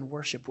next to and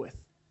worship with.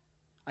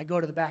 I go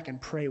to the back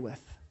and pray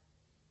with.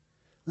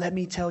 Let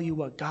me tell you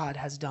what God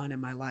has done in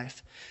my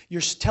life.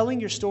 You're telling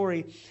your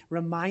story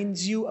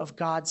reminds you of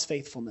God's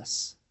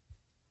faithfulness.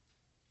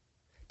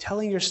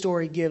 Telling your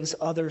story gives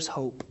others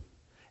hope.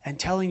 And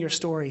telling your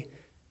story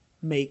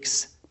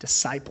makes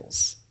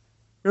disciples.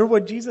 Remember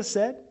what Jesus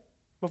said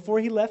before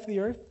He left the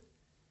earth?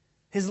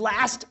 His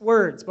last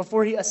words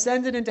before He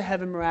ascended into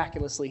heaven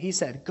miraculously. He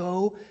said,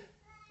 go,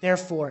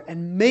 therefore,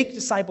 and make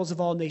disciples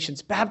of all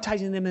nations,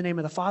 baptizing them in the name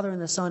of the Father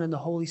and the Son and the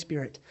Holy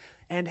Spirit.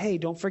 And hey,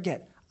 don't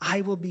forget,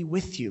 I will be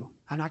with you.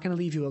 I'm not going to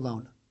leave you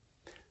alone.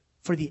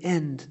 To the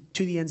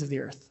ends of the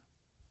earth.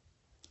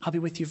 I'll be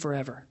with you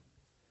forever.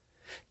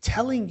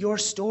 Telling your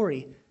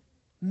story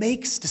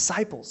makes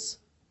disciples.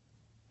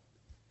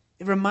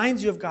 It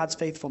reminds you of God's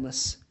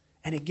faithfulness,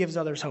 and it gives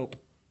others hope.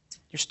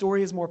 Your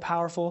story is more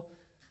powerful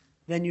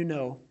than you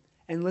know.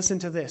 And listen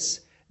to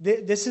this.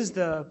 This is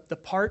the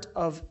part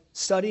of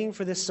studying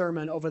for this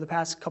sermon over the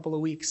past couple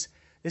of weeks.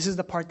 This is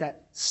the part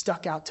that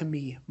stuck out to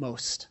me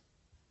most.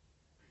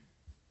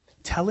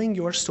 Telling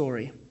your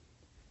story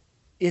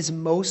is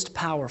most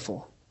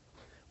powerful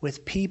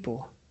with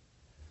people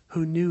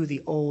who knew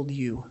the old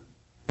you.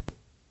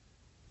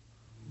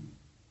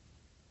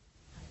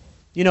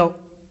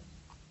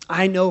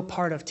 I know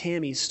part of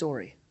Tammy's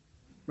story,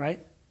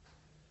 right?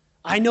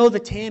 I know the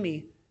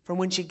Tammy from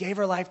when she gave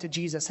her life to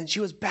Jesus and she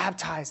was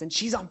baptized and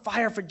she's on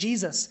fire for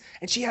Jesus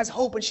and she has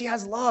hope and she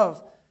has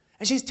love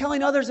and she's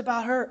telling others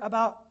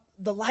about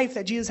the life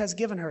that Jesus has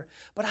given her.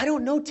 But I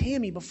don't know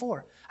Tammy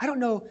before. I don't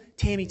know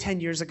Tammy 10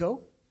 years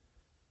ago.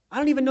 I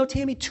don't even know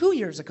Tammy 2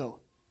 years ago.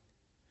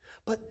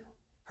 But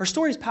her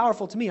story is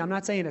powerful to me. I'm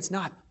not saying it's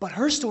not. But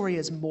her story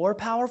is more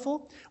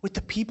powerful with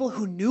the people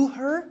who knew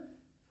her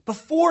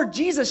before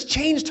Jesus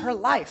changed her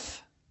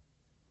life.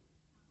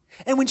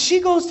 And when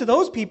she goes to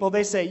those people,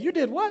 they say, you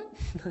did what?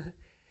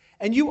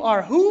 And you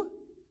are who?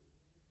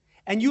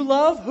 And you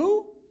love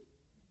who?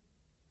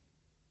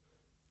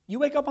 You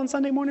wake up on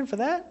Sunday morning for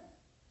that?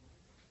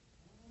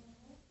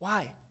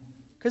 Why?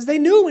 Because they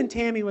knew when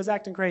Tammy was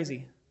acting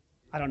crazy.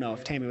 I don't know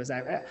if Tammy was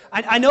acting.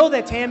 I know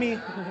that Tammy.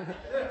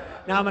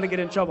 Now I'm going to get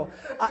in trouble.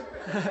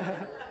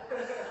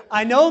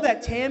 I know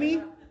that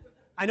Tammy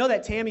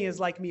is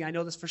like me. I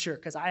know this for sure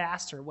because I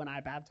asked her when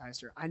I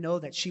baptized her. I know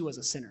that she was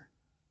a sinner.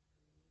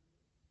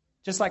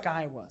 Just like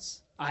I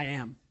was. I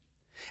am.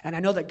 And I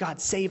know that God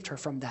saved her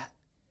from that.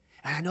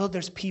 And I know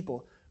there's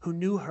people who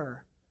knew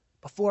her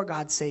before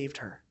God saved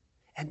her.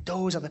 And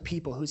those are the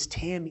people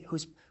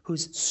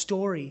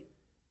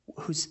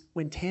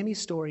when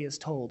Tammy's story is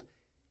told,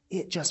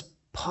 it just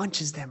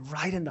punches them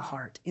right in the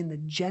heart in the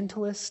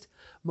gentlest,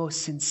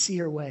 most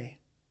sincere way.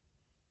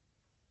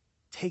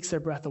 takes their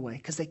breath away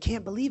because they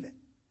can't believe it.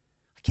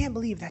 I can't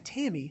believe that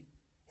Tammy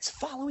is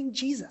following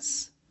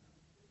Jesus.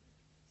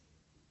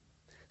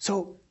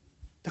 So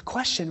the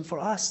question for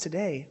us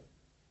today,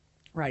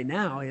 right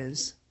now,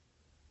 is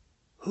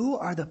who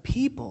are the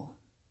people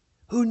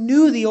who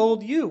knew the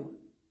old you?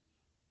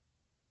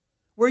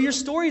 Where your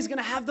story is going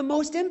to have the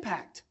most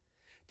impact.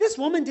 This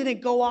woman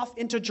didn't go off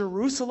into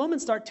Jerusalem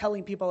and start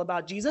telling people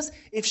about Jesus.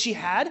 If she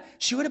had,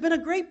 she would have been a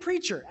great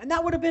preacher, and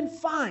that would have been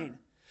fine.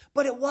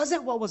 But it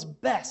wasn't what was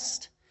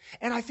best.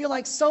 And I feel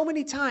like so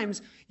many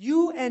times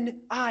you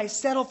and I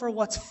settle for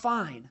what's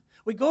fine.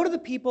 We go to the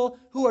people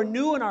who are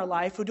new in our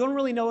life, who don't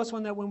really know us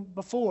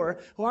before,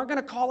 who aren't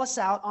going to call us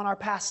out on our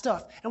past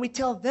stuff, and we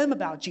tell them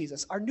about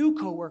Jesus, our new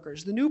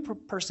coworkers, the new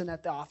person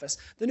at the office,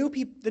 the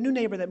new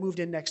neighbor that moved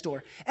in next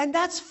door. And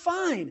that's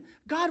fine.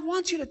 God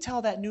wants you to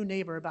tell that new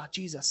neighbor about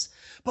Jesus.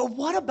 But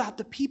what about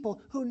the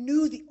people who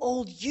knew the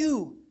old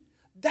you?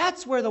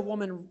 That's where the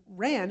woman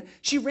ran.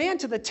 She ran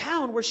to the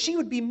town where she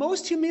would be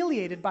most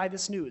humiliated by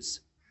this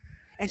news.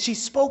 And she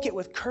spoke it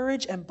with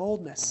courage and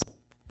boldness.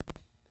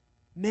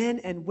 Men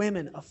and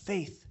women of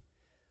faith,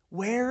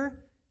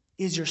 where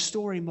is your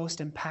story most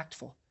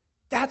impactful?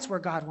 That's where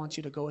God wants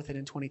you to go with it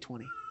in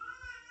 2020.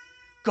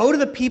 Go to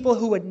the people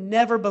who would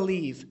never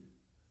believe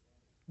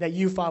that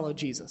you follow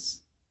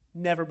Jesus.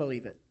 Never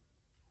believe it.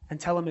 And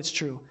tell them it's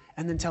true.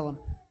 And then tell them,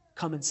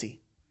 come and see.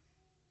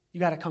 You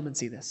got to come and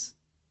see this.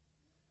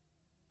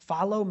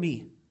 Follow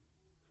me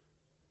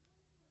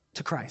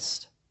to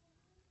Christ.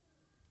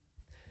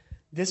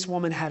 This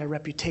woman had a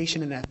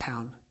reputation in that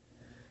town.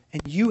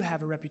 And you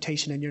have a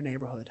reputation in your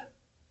neighborhood.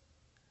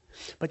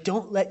 But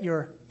don't let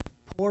your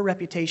poor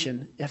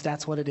reputation, if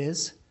that's what it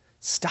is,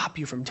 stop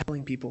you from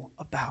telling people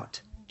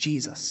about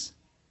Jesus.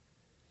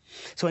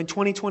 So in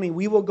 2020,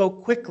 we will go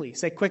quickly.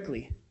 Say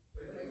quickly.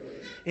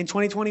 In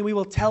 2020, we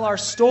will tell our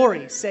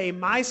story. Say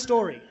my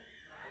story.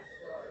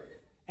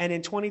 And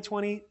in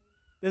 2020,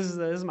 this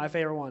is my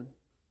favorite one.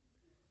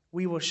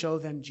 We will show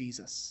them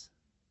Jesus.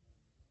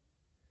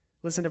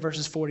 Listen to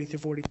verses 40 through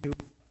 42.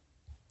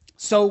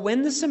 So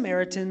when the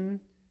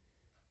Samaritan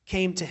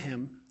came to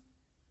him,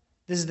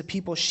 this is the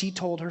people she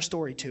told her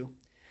story to,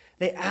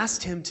 they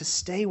asked him to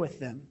stay with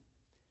them.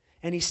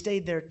 And he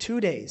stayed there 2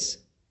 days.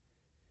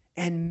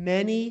 And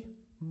many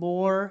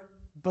more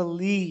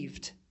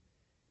believed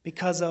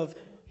because of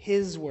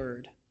his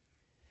word.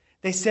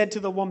 They said to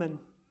the woman,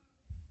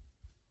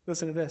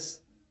 listen to this,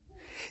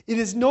 it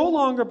is no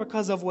longer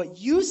because of what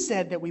you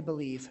said that we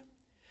believe.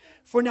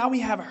 For now we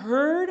have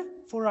heard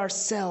for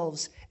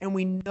ourselves, and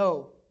we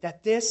know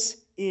that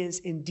this is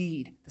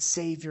indeed the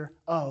Savior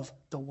of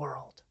the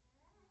world.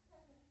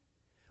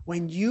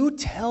 When you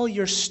tell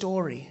your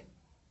story,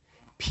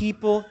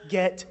 people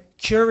get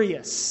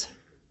curious.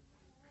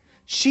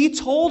 She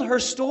told her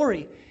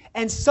story,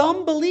 and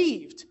some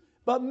believed,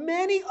 but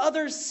many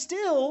others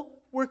still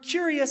were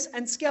curious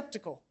and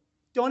skeptical.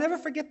 Don't ever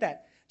forget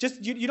that.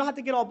 Just you don't have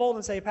to get all bold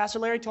and say, Pastor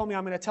Larry told me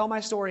I'm going to tell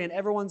my story and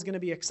everyone's going to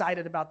be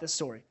excited about this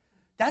story.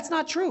 That's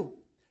not true.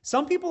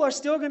 Some people are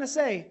still going to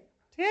say,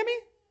 Tammy?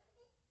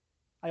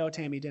 I owe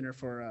Tammy dinner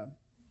for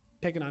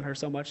picking on her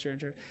so much during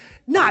church.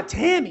 Not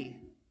Tammy.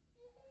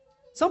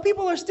 Some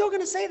people are still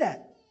going to say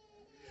that.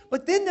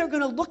 But then they're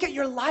going to look at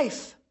your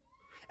life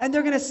and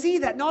they're going to see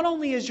that not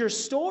only is your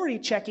story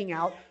checking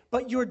out,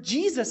 but your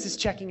Jesus is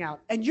checking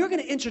out. And you're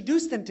going to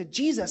introduce them to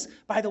Jesus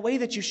by the way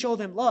that you show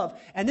them love.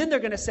 And then they're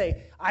going to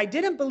say, I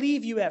didn't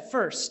believe you at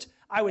first.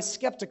 I was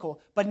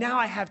skeptical, but now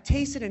I have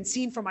tasted and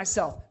seen for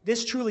myself.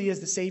 This truly is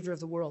the Savior of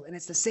the world. And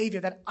it's the Savior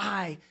that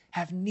I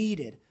have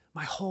needed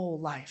my whole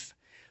life.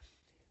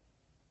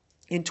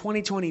 In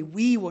 2020,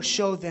 we will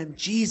show them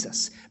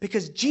Jesus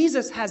because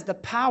Jesus has the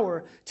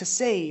power to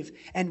save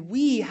and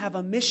we have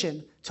a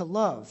mission to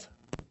love.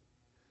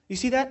 You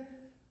see that?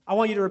 I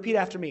want you to repeat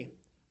after me.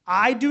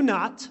 I do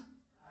not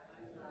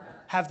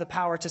have the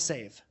power to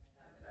save.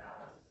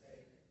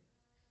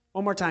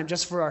 One more time,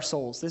 just for our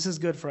souls. This is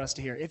good for us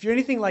to hear. If you're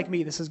anything like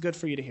me, this is good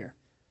for you to hear.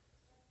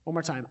 One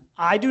more time.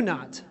 I do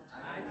not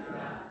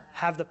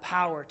have the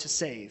power to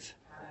save.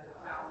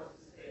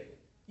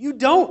 You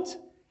don't.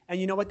 And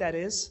you know what that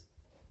is?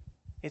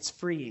 It's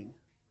freeing.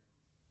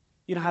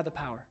 You don't have the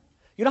power.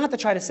 You don't have to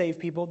try to save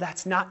people.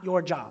 That's not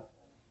your job.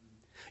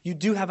 You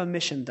do have a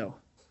mission, though.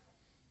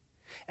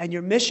 And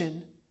your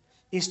mission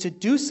is to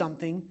do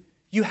something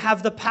you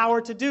have the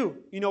power to do.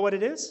 You know what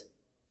it is?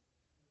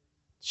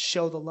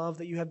 Show the love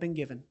that you have been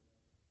given.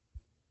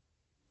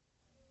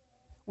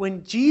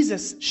 When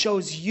Jesus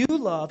shows you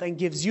love and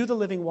gives you the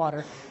living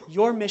water,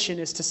 your mission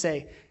is to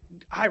say,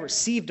 I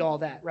received all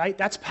that, right?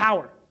 That's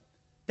power.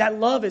 That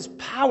love is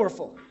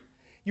powerful.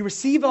 You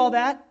receive all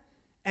that,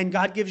 and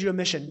God gives you a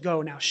mission.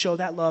 Go now, show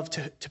that love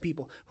to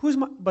people.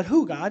 But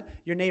who, God?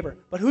 Your neighbor.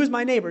 But who's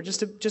my neighbor? Just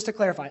to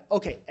clarify.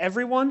 Okay,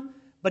 everyone,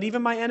 but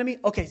even my enemy?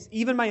 Okay,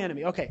 even my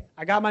enemy. Okay,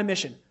 I got my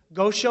mission.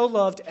 Go show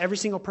love to every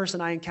single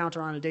person I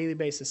encounter on a daily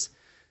basis.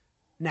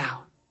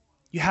 Now,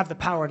 you have the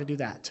power to do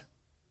that.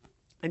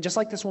 And just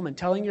like this woman,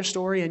 telling your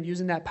story and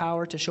using that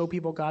power to show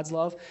people God's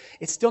love,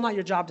 it's still not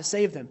your job to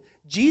save them.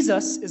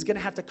 Jesus is going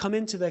to have to come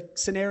into the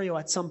scenario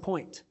at some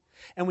point.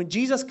 And when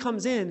Jesus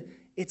comes in,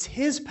 it's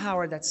his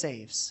power that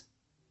saves.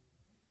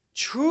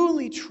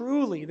 Truly,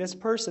 truly, this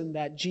person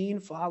that Jean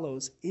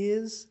follows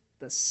is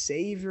the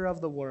Savior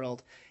of the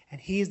world, and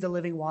he's the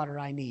living water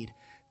I need.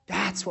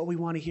 That's what we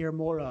want to hear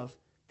more of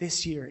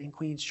this year in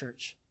Queens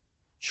Church.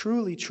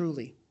 Truly,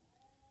 truly,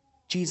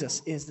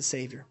 Jesus is the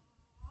Savior.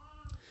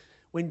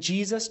 When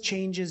Jesus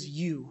changes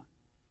you,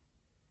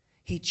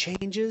 he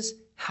changes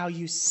how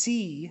you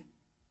see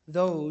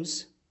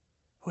those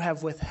who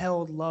have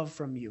withheld love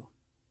from you.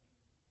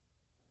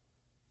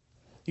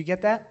 You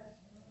get that?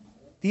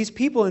 These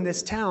people in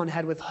this town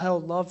had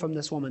withheld love from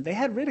this woman. They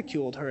had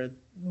ridiculed her,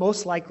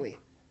 most likely.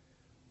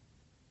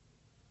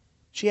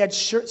 She had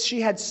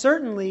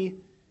certainly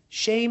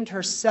shamed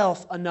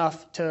herself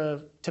enough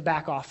to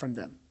back off from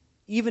them,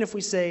 even if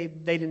we say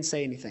they didn't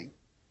say anything.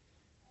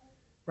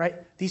 Right?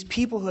 These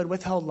people who had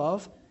withheld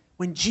love,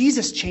 when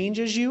Jesus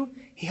changes you,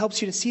 he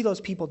helps you to see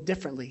those people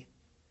differently.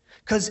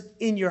 Because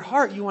in your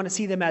heart, you want to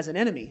see them as an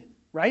enemy,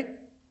 right?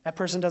 That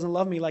person doesn't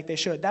love me like they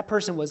should. That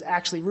person was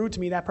actually rude to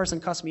me. That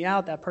person cussed me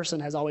out. That person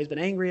has always been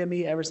angry at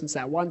me ever since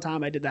that one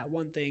time I did that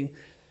one thing,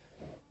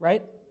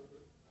 right?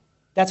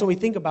 That's what we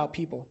think about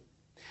people.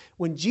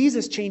 When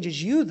Jesus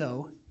changes you,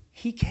 though,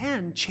 he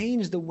can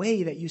change the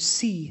way that you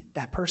see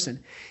that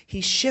person.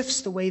 He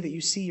shifts the way that you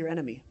see your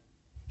enemy.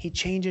 He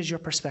changes your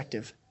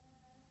perspective.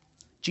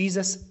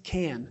 Jesus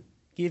can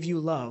give you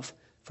love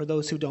for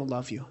those who don't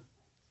love you.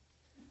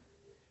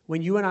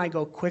 When you and I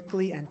go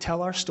quickly and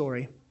tell our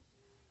story,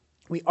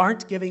 we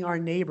aren't giving our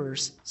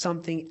neighbors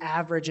something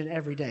average and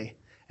everyday.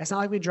 It's not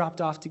like we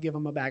dropped off to give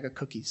them a bag of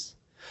cookies,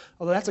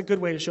 although that's a good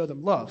way to show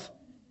them love.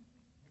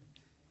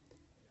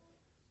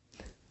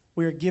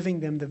 We are giving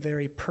them the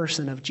very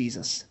person of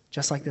Jesus,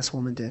 just like this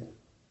woman did.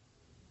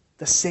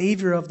 The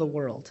Savior of the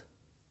world.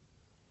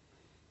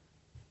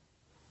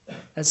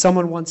 As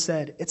someone once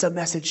said, it's a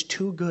message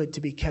too good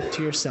to be kept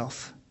to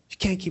yourself. You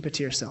can't keep it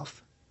to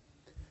yourself.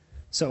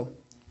 So,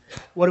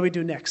 what do we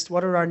do next?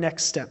 What are our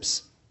next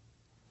steps?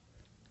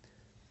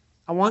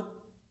 I want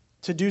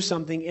to do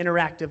something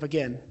interactive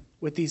again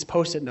with these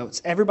Post-it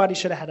notes. Everybody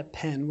should have had a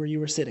pen where you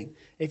were sitting.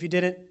 If you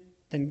didn't,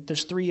 then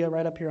there's 3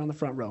 right up here on the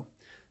front row,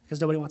 because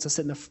nobody wants to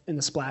sit in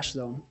the splash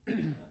zone.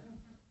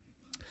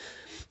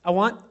 I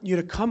want you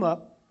to come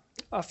up.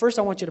 First,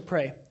 I want you to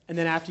pray. And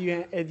then after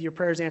your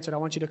prayer is answered, I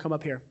want you to come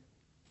up here.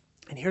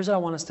 And here's what I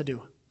want us to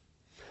do.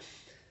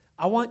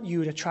 I want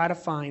you to try to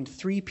find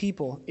 3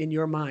 people in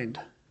your mind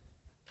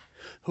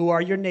who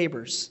are your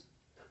neighbors,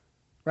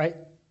 right?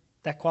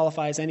 That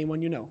qualifies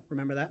anyone you know.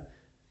 Remember that?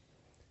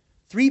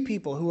 3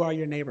 people who are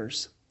your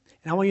neighbors.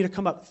 And I want you to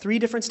come up 3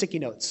 different sticky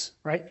notes,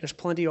 right? There's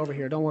plenty over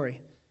here. Don't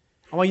worry.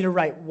 I want you to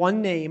write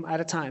 1 name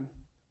at a time,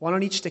 1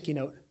 on each sticky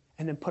note,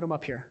 and then put them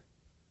up here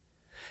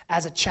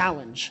as a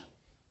challenge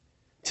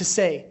to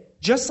say,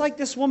 just like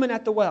this woman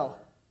at the well,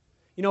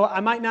 you know, I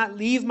might not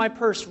leave my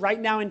purse right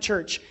now in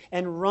church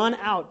and run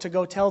out to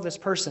go tell this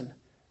person,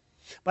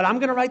 but I'm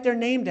going to write their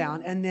name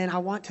down, and then I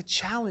want to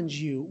challenge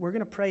you. We're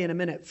going to pray in a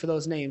minute for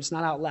those names,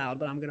 not out loud,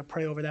 but I'm going to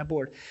pray over that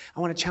board. I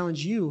want to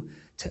challenge you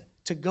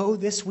to go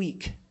this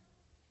week.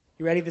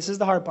 You ready? This is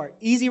the hard part.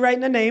 Easy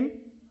writing a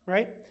name,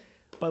 right?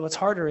 But what's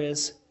harder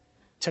is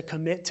to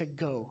commit to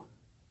go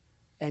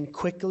and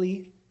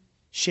quickly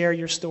share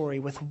your story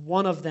with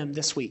one of them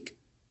this week.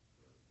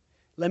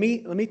 Let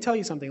me tell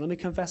you something. Let me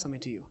confess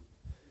something to you.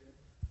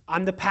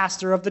 I'm the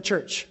pastor of the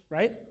church,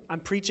 right? I'm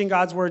preaching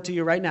God's word to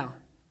you right now.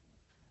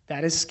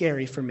 That is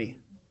scary for me.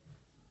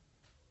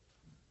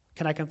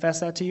 Can I confess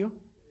that to you?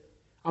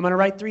 I'm going to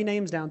write 3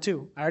 names down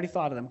too. I already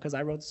thought of them because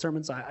I wrote the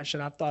sermon, so I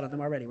should have thought of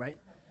them already, right?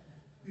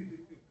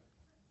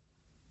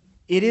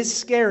 It is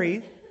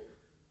scary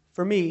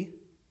for me,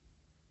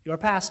 your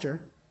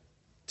pastor,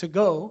 to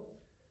go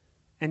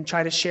and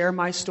try to share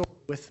my story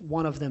with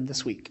one of them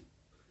this week.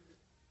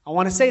 I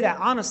want to say that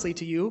honestly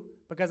to you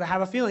because I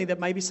have a feeling that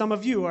maybe some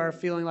of you are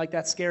feeling like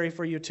that's scary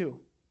for you too.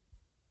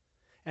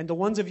 And the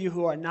ones of you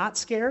who are not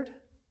scared,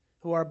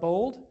 who are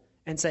bold,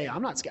 and say,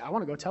 I'm not scared, I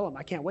want to go tell them,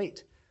 I can't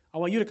wait. I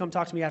want you to come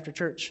talk to me after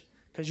church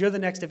because you're the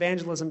next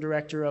evangelism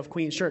director of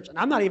Queens Church. And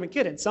I'm not even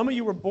kidding. Some of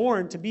you were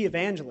born to be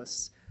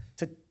evangelists,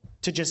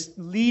 to just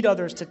lead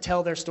others to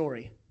tell their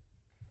story.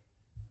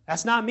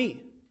 That's not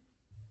me,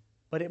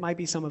 but it might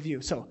be some of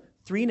you. So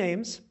 3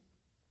 names.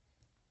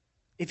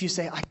 If you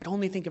say, I can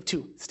only think of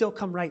 2, still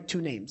come write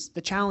 2 names.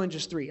 The challenge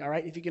is 3, all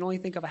right? If you can only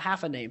think of a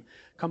half a name,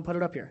 come put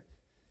it up here.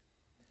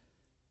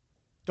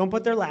 Don't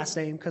put their last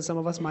name because some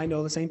of us might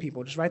know the same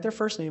people. Just write their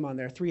first name on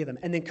there, 3 of them,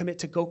 and then commit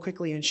to go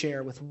quickly and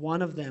share with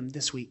one of them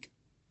this week.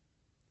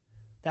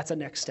 That's a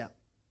next step.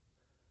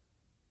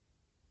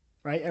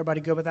 Right? Everybody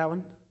good with that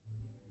one?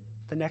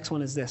 The next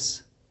one is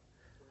this.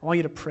 I want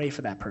you to pray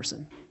for that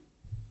person.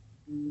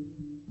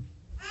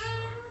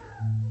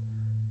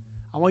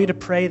 I want you to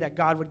pray that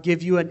God would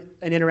give you an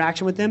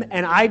interaction with them.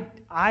 And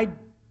I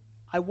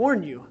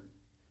warn you,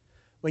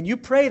 when you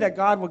pray that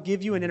God will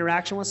give you an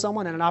interaction with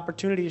someone and an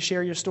opportunity to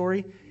share your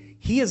story,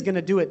 He is going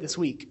to do it this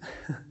week.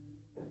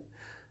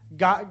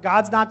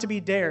 God's not to be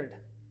dared,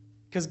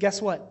 because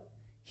guess what?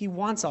 He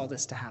wants all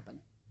this to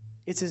happen.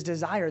 It's his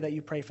desire that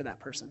you pray for that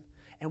person.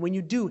 And when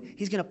you do,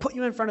 he's going to put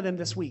you in front of them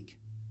this week.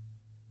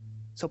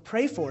 So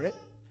pray for it.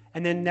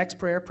 And then next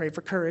prayer, pray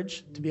for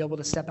courage to be able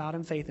to step out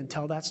in faith and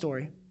tell that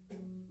story.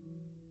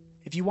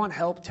 If you want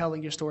help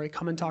telling your story,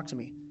 come and talk to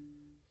me.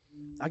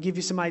 I'll give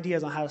you some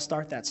ideas on how to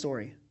start that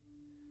story.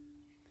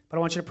 But I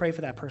want you to pray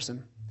for that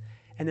person.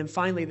 And then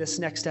finally, this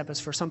next step is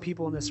for some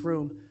people in this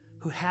room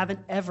who haven't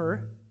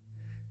ever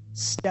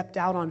stepped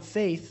out on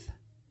faith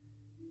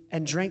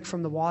and drank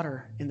from the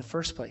water in the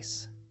first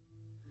place.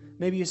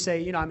 Maybe you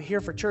say, I'm here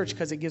for church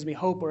because it gives me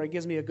hope or it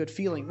gives me a good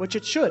feeling, which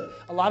it should.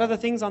 A lot of the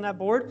things on that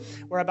board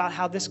were about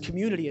how this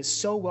community is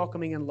so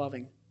welcoming and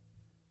loving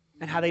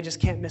and how they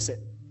just can't miss it.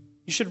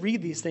 You should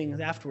read these things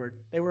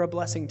afterward. They were a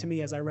blessing to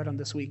me as I read them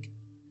this week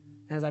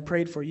and as I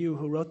prayed for you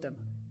who wrote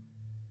them.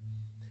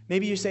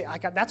 Maybe you say,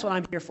 that's what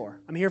I'm here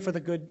for. I'm here for the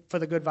good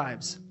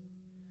vibes.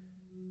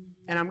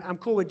 And I'm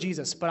cool with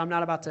Jesus, but I'm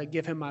not about to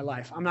give him my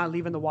life. I'm not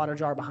leaving the water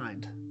jar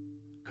behind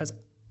because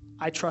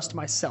I trust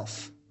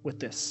myself with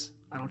this.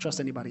 I don't trust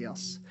anybody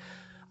else.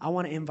 I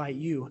want to invite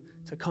you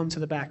to come to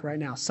the back right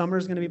now.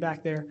 Summer's going to be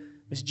back there.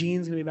 Miss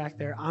Jean's going to be back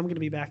there. I'm going to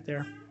be back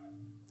there.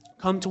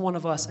 Come to one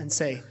of us and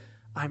say,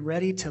 I'm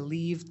ready to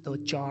leave the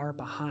jar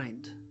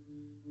behind.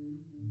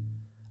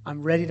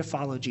 I'm ready to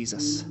follow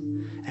Jesus.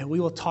 And we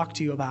will talk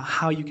to you about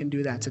how you can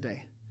do that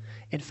today.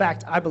 In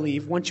fact, I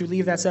believe once you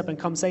leave that step and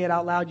come say it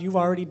out loud, you've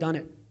already done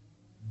it.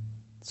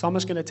 So I'm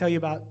just going to tell you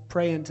about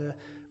praying to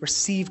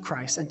receive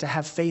Christ and to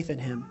have faith in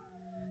him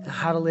and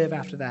how to live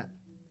after that.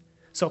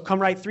 So come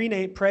write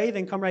pray,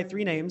 then come write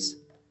 3 names.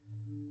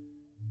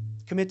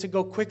 Commit to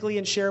go quickly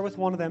and share with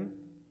one of them.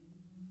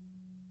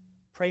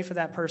 Pray for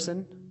that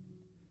person.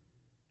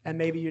 And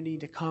maybe you need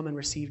to come and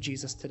receive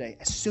Jesus today.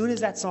 As soon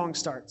as that song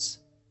starts,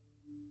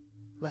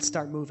 let's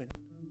start moving.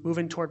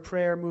 Moving toward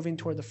prayer, moving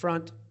toward the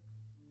front.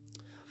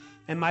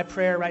 And my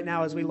prayer right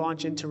now as we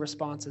launch into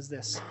response is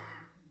this.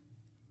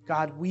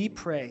 God, we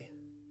pray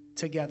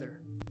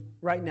together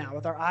right now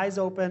with our eyes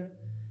open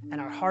and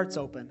our hearts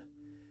open.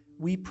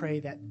 We pray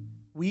that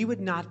we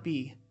would not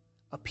be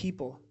a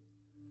people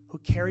who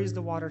carries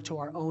the water to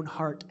our own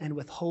heart and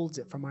withholds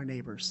it from our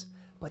neighbors,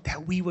 but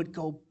that we would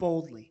go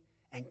boldly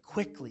and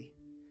quickly,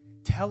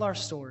 tell our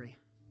story,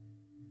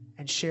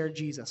 and share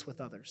Jesus with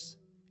others.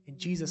 In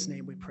Jesus'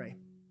 name we pray.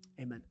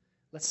 Amen.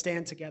 Let's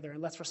stand together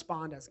and let's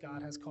respond as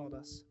God has called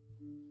us.